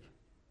истиной.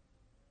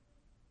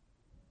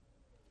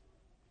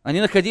 Они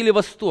находили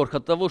восторг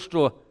от того,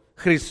 что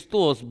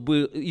Христос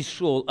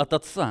исшел от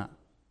Отца.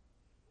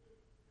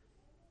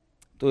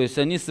 То есть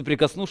они,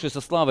 соприкоснувшись со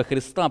славой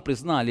Христа,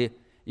 признали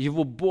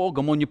Его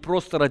Богом. Он не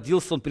просто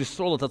родился, Он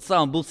пришел от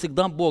Отца, Он был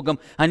всегда Богом.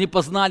 Они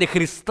познали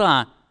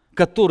Христа,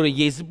 который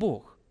есть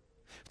Бог.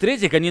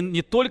 В-третьих, они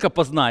не только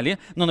познали,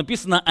 но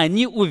написано,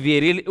 они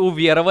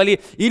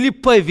уверовали или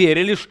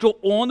поверили, что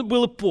Он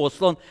был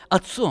послан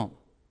Отцом.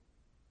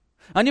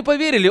 Они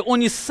поверили, Он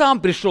не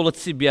сам пришел от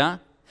себя,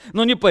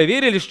 но не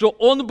поверили, что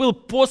Он был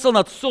послан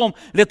Отцом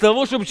для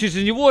того, чтобы через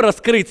Него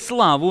раскрыть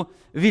славу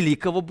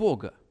великого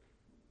Бога.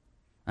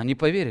 Они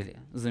поверили.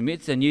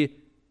 Заметьте, они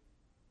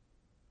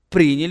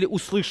приняли,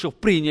 услышав,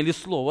 приняли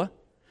Слово,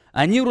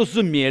 они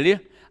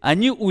разумели,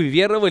 они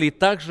уверовали. И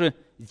также,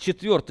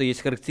 четвертая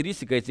есть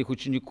характеристика этих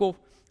учеников,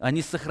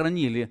 они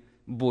сохранили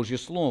Божье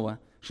Слово.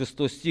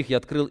 6 стих, «Я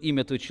открыл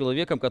имя Твое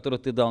человеком, которое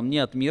Ты дал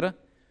мне от мира,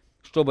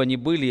 чтобы они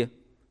были,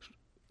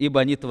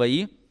 ибо они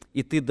Твои,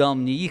 и Ты дал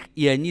мне их,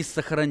 и они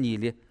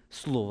сохранили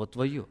Слово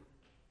Твое».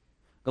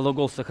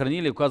 Глагол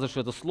 «сохранили» указывает,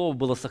 что это Слово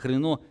было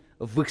сохранено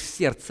в их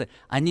сердце.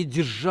 Они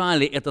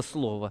держали это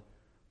Слово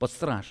под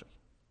стражей.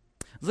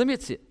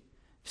 Заметьте,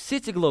 все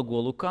эти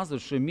глаголы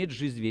указывают, что иметь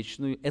жизнь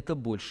вечную – это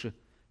больше,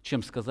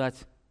 чем сказать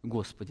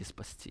 «Господи,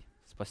 спаси».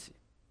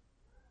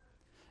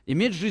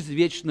 Иметь жизнь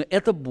вечную –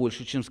 это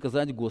больше, чем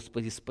сказать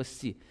 «Господи,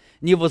 спаси».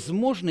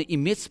 Невозможно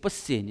иметь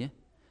спасение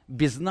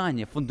без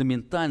знания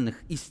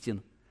фундаментальных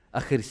истин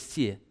о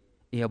Христе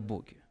и о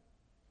Боге.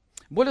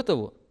 Более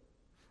того,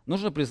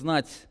 нужно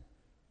признать,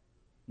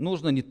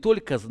 нужно не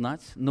только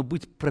знать, но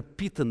быть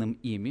пропитанным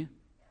ими,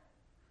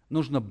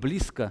 нужно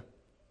близко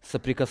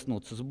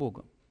соприкоснуться с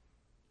Богом.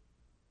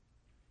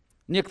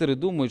 Некоторые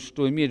думают,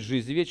 что иметь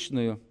жизнь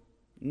вечную,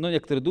 но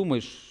некоторые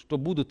думают, что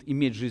будут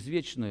иметь жизнь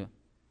вечную,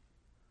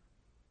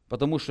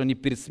 потому что они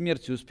перед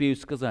смертью успеют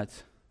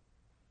сказать: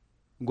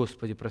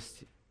 «Господи,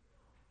 прости».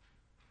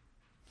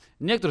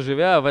 Некоторые,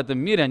 живя в этом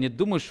мире, они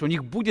думают, что у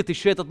них будет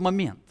еще этот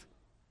момент,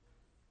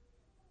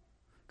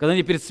 когда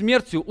они перед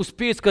смертью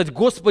успеют сказать: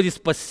 «Господи,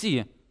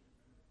 спаси»,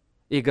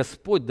 и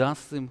Господь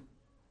даст им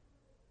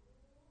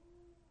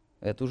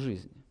эту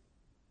жизнь.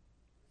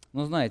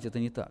 Но знаете, это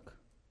не так.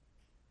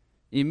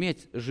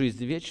 Иметь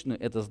жизнь вечную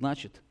 – это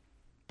значит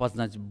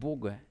познать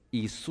Бога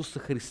и Иисуса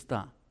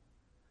Христа.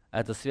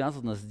 Это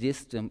связано с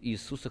действием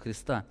Иисуса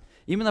Христа.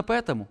 Именно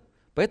поэтому,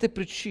 по этой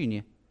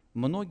причине,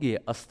 многие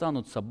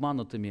останутся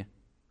обманутыми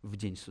в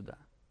день суда.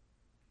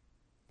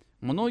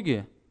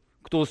 Многие,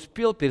 кто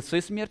успел перед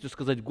своей смертью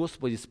сказать: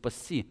 «Господи,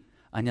 спаси»,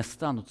 они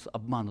останутся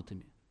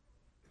обманутыми.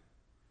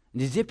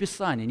 Нигде в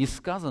Писании не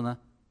сказано,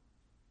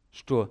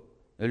 что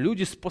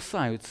люди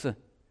спасаются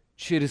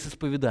через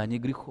исповедание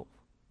грехов.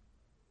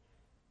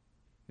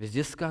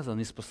 Везде сказано,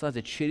 не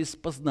спасаться через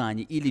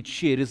познание или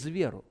через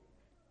веру.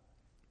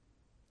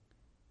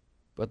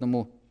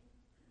 Поэтому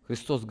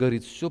Христос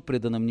говорит: «Все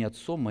предано мне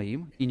Отцом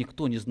моим, и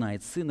никто не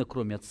знает Сына,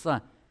 кроме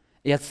Отца,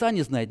 и Отца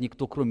не знает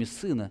никто, кроме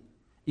Сына,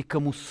 и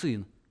кому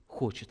Сын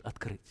хочет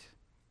открыть».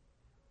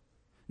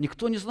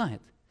 Никто не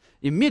знает.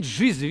 Иметь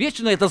жизнь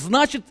вечную – это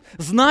значит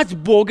знать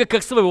Бога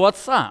как своего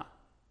Отца,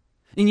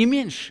 и не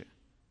меньше.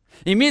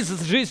 Иметь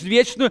жизнь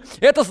вечную –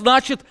 это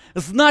значит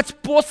знать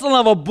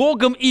посланного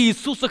Богом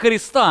Иисуса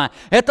Христа.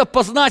 Это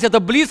познать, это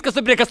близко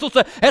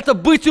соприкоснуться, это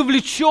быть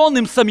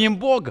увлеченным самим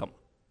Богом.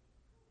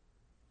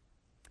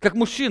 Как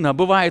мужчина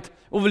бывает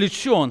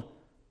увлечен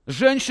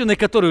женщиной,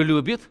 которую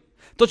любит,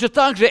 точно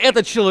так же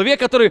этот человек,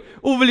 который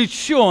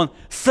увлечен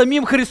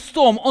самим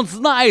Христом, он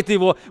знает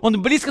Его,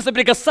 он близко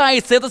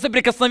соприкасается, это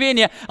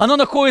соприкосновение, оно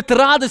находит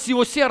радость в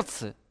его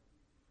сердце.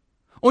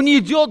 Он не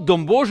идет в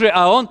Дом Божий,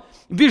 а он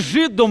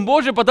бежит в Дом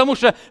Божий, потому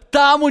что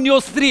там у него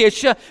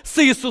встреча с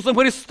Иисусом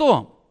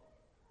Христом.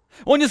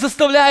 Он не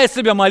заставляет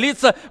себя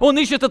молиться, он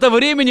ищет это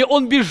времени,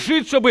 он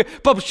бежит, чтобы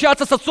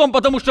пообщаться с Отцом,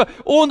 потому что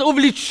он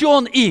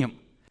увлечен им.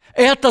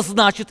 Это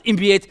значит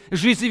иметь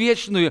жизнь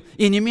вечную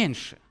и не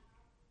меньше.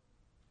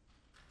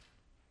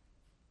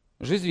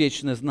 Жизнь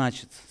вечная,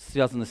 значит,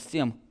 связана с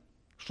тем,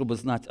 чтобы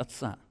знать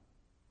Отца.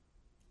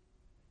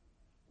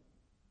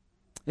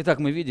 Итак,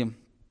 мы видим,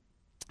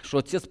 что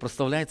Отец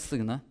прославляет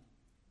Сына,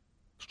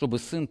 чтобы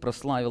Сын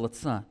прославил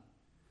Отца.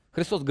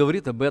 Христос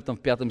говорит об этом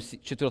в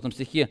 4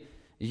 стихе.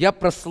 «Я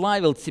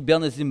прославил Тебя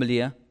на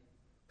земле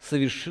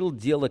совершил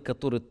дело,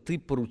 которое Ты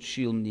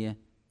поручил мне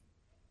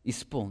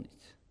исполнить.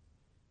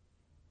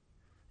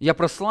 Я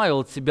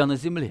прославил Тебя на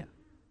земле.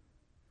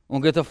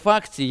 Он говорит, о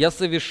факте я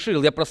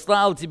совершил, я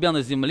прославил Тебя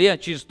на земле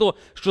через то,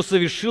 что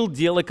совершил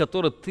дело,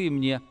 которое Ты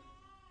мне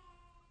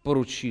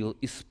поручил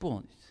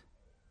исполнить.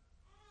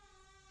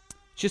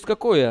 Через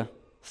какое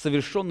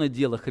совершенное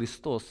дело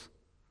Христос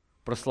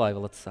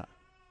прославил Отца?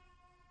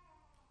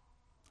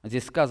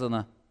 Здесь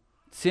сказано,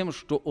 тем,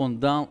 что Он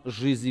дал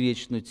жизнь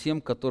вечную,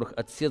 тем, которых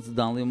Отец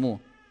дал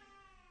Ему.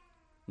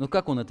 Но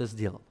как Он это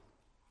сделал?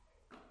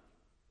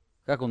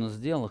 Как Он это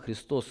сделал?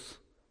 Христос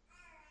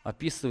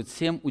описывает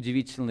 7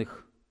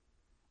 удивительных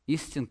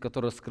истин,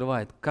 которые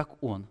скрывает,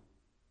 как Он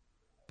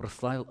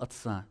прославил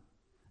Отца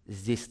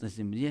здесь на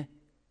земле,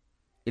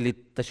 или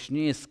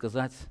точнее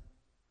сказать,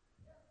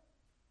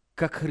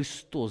 как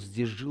Христос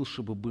здесь жил,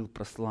 чтобы был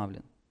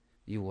прославлен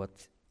Его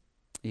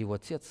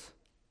Отец.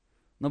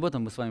 Но об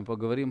этом мы с вами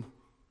поговорим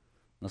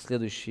на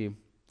следующее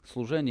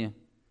служение.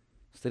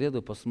 В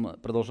среду,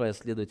 продолжая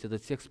исследовать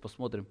этот текст,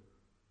 посмотрим,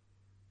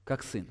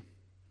 как Сын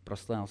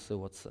прославил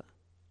своего Отца.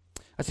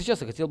 А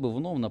сейчас я хотел бы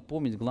вновь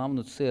напомнить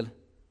главную цель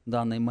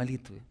данной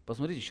молитвы.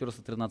 Посмотрите еще раз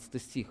на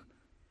 13 стих.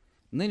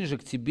 «Ныне же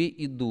к Тебе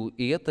иду,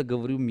 и это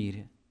говорю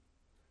мире,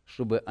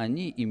 чтобы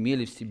они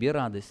имели в себе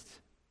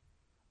радость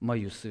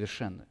мою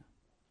совершенную».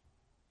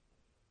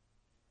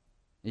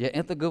 Я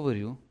это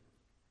говорю,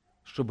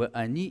 чтобы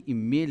они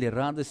имели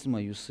радость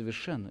мою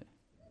совершенную.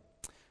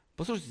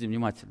 Послушайте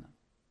внимательно.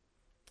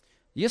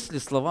 Если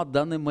слова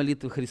данной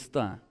молитвы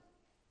Христа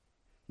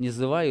не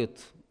вызывают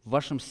в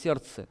вашем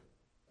сердце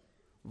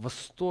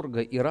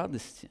восторга и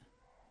радости,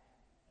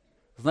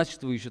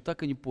 значит, вы еще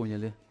так и не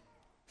поняли,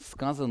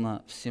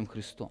 сказано всем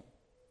Христом.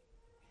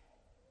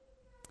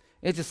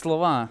 Эти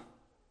слова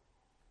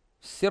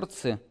в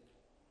сердце,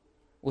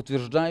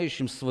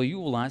 утверждающем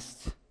свою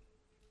власть,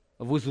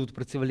 вызовут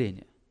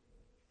противление,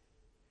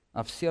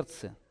 а в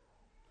сердце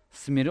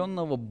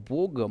смиренного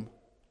Богом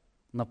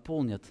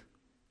наполнят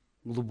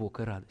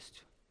глубокой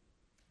радостью.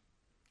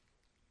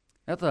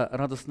 Это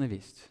радостная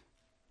весть.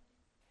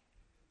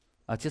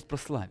 Отец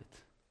прославит,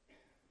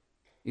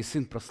 и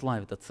Сын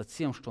прославит Отца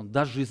тем, что Он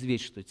даст жизнь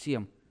вечную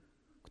тем,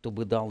 кто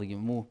бы дал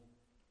Ему.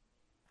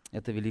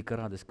 Это великая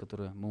радость,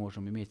 которую мы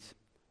можем иметь.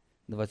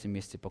 Давайте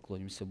вместе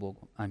поклонимся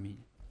Богу.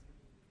 Аминь.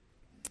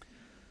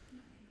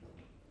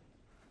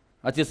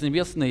 Отец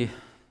Небесный,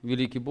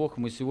 великий Бог,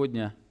 мы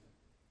сегодня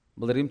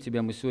благодарим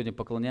Тебя, мы сегодня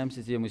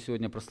поклоняемся Тебе, мы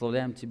сегодня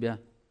прославляем Тебя.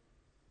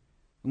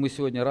 Мы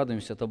сегодня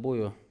радуемся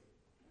Тобою,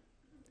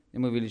 и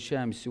мы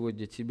величаем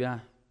сегодня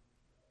Тебя.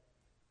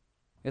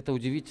 Это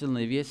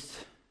удивительная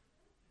весть,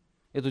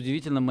 это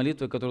удивительная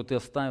молитва, которую Ты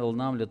оставил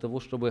нам для того,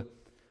 чтобы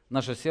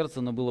наше сердце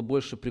оно было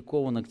больше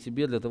приковано к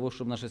Тебе, для того,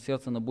 чтобы наше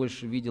сердце оно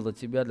больше видело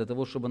Тебя, для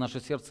того, чтобы наше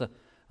сердце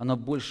оно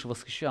больше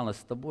восхищалось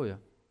Тобою.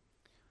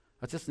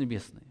 Отец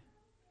Небесный,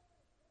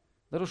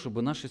 даруй,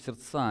 чтобы наши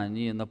сердца,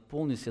 они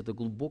наполнились этой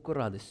глубокой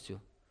радостью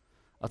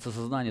от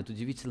осознания этой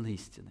удивительной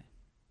истины.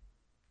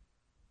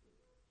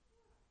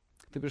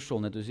 Ты пришел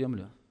на эту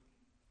землю,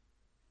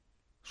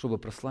 чтобы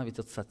прославить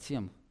Отца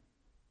тем,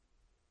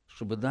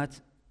 чтобы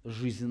дать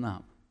жизнь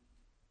нам,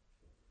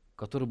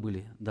 которые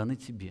были даны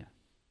Тебе,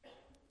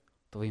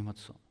 Твоим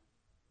Отцом.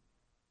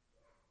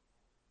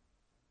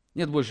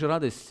 Нет больше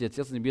радости,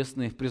 Отец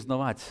Небесный,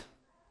 признавать,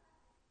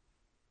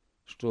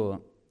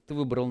 что Ты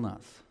выбрал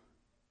нас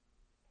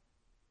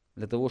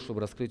для того,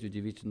 чтобы раскрыть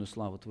удивительную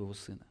славу Твоего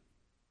Сына.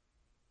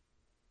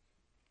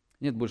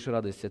 Нет больше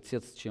радости,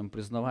 Отец, чем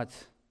признавать,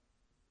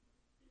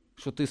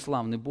 что Ты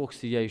славный Бог,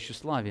 сияющий в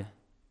славе.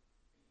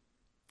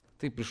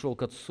 Ты пришел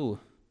к Отцу.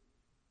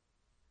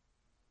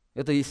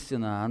 Эта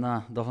истина,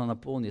 она должна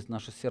наполнить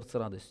наше сердце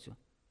радостью.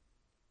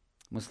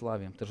 Мы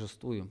славим,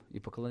 торжествуем и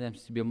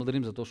поклоняемся Тебе.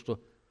 Благодарим за то,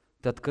 что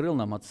Ты открыл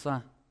нам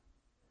Отца.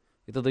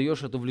 И Ты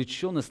даешь эту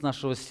влеченность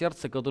нашего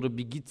сердца, которое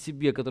бегит к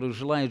Тебе, которое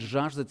желает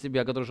жаждать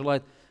Тебя, которое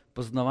желает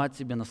познавать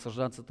Тебя,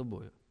 наслаждаться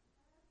Тобою.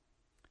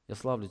 Я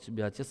славлю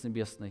Тебя, Отец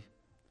Небесный.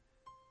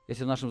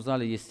 Если в нашем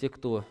зале есть те,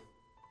 кто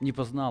не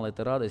познал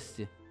этой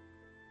радости,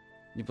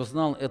 не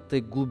познал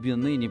этой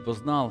глубины, не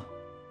познал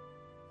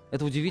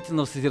этого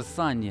удивительного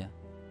созерцания,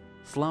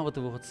 славы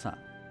Твоего Отца,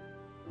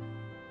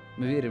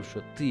 мы верим,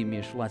 что Ты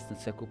имеешь власть над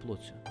всякой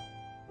плотью.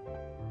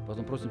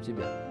 Поэтому просим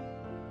Тебя,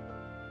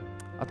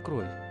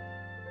 открой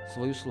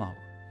свою славу,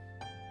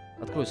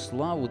 открой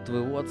славу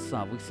Твоего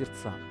Отца в их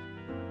сердцах,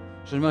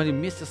 чтобы мы могли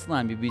вместе с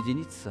нами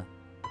объединиться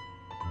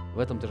в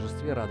этом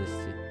торжестве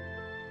радости,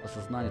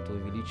 осознания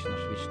Твоего величия,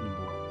 наш вечный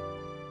Бог.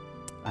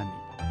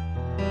 Аминь.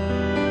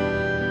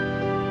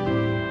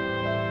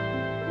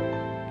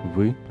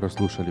 Вы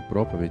прослушали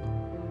проповедь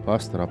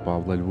пастора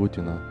Павла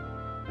Львутина.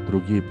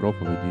 Другие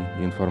проповеди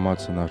и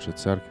информацию нашей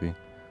церкви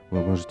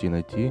вы можете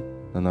найти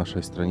на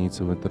нашей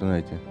странице в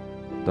интернете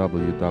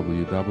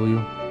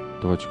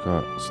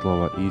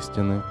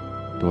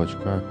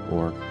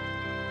www.slovoistины.org.